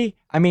really?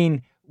 I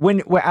mean,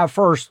 at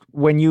first,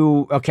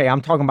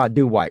 I'm talking about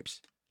Dude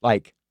Wipes.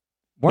 Like,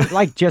 weren't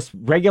like just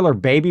regular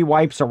baby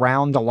wipes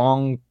around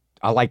along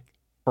forever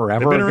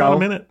They've been ago? around a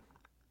minute.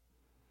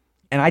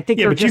 And I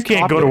think but you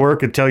can't go to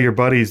work and tell your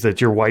buddies that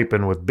you're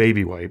wiping with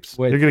baby wipes.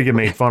 You're gonna get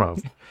made fun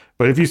of.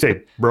 But if you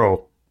say,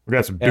 "Bro, we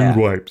got some Dude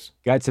Wipes,"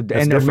 and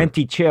they're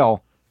minty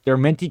chill. They're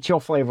minty chill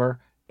flavor,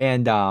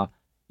 and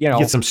you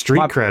get some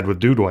street cred with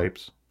Dude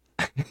Wipes.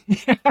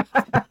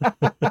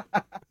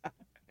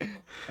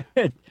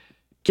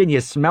 Can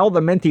you smell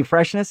the minty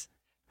freshness?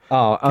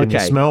 Oh, okay. Can you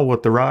smell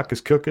what The Rock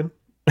is cooking?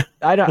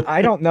 I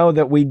don't know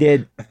that we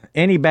did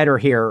any better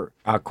here,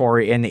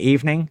 Cory, in the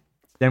evening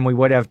than we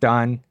would have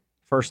done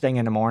first thing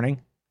in the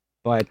morning.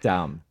 But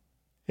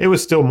it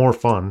was still more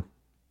fun.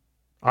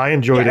 I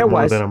enjoyed it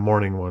more than a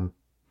morning one.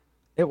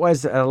 It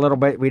was a little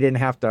bit. We didn't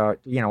have to,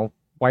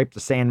 wipe the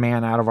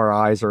Sandman out of our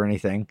eyes or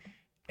anything.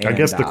 And, I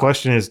guess the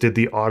question is, did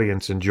the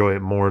audience enjoy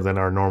it more than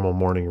our normal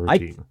morning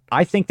routine?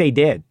 I think they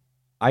did.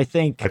 I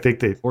think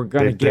they we're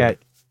going to get.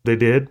 They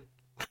did.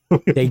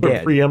 They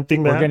did.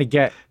 Preempting that. We're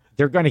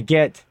going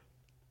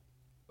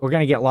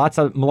to get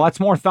lots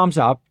more thumbs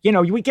up.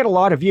 We get a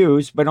lot of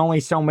views, but only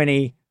so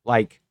many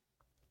likes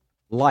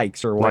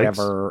or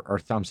whatever or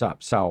thumbs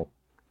up. So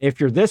if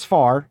you're this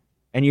far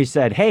and you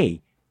said,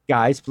 "Hey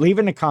guys, leave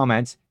in the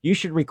comments, you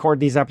should record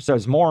these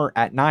episodes more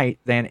at night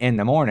than in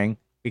the morning,"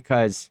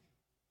 because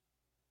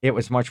it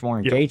was much more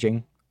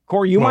engaging.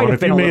 Cory, you might have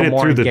been a little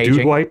more engaging. If you made it through the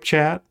Dude Wipe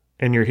chat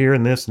and you're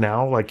hearing this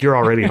now, you're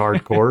already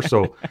hardcore.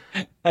 So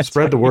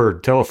spread the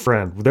word. Tell a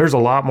friend. There's a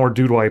lot more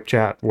Dude Wipe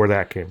chat where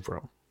that came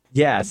from.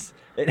 Yes.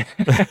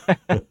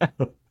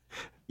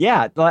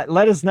 Yeah.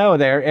 Let us know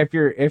there if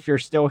you're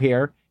still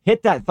here.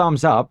 Hit that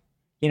thumbs up.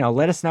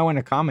 Let us know in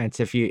the comments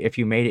if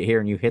you made it here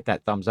and you hit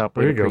that thumbs up.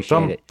 There you go.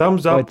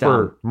 Thumbs up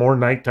for more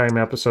nighttime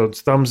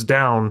episodes. Thumbs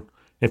down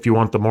if you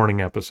want the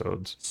morning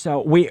episodes.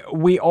 So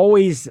we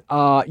always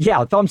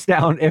thumbs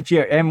down if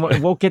you, and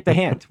we'll get the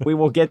hint. We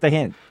will get the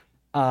hint.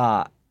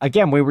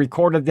 Again, we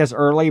recorded this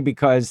early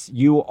because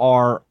you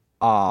will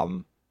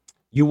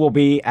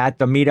be at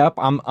the meetup.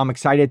 I'm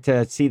excited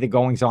to see the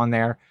goings on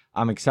there.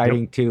 I'm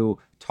excited to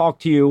talk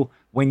to you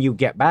when you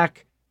get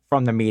back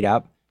from the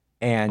meetup.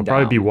 And I'll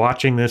probably be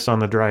watching this on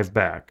the drive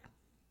back.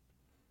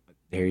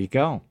 There you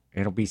go.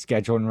 It'll be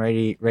scheduled and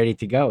ready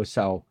to go.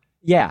 So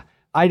yeah,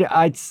 I'd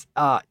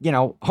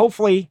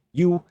hopefully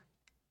you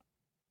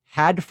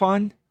had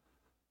fun.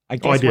 I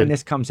guess when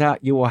this comes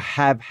out, you will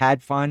have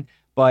had fun,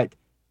 but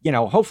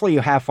hopefully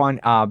you have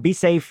fun. Be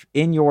safe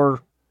in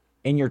your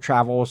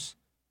travels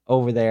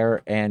over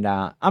there. And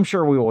I'm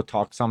sure we will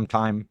talk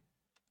sometime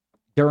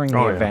during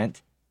the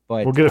event,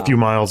 but we'll get a few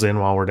miles in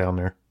while we're down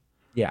there.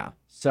 Yeah.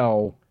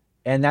 So,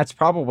 and that's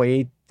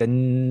probably the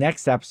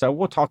next episode.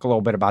 We'll talk a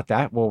little bit about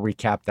that. We'll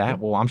recap that.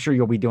 Well, I'm sure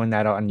you'll be doing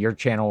that on your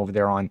channel over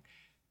there on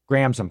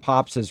Grams and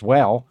Pops as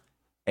well.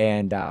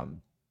 And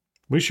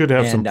we should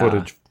have some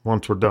footage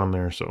once we're done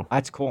there. So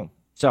that's cool.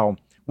 So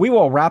we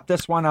will wrap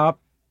this one up.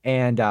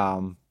 And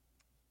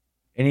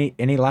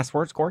any last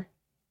words, Corey?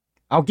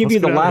 I'll give you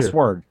the last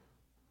word.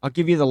 I'll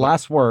give you the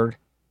last word.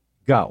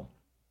 Go.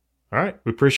 All right. We appreciate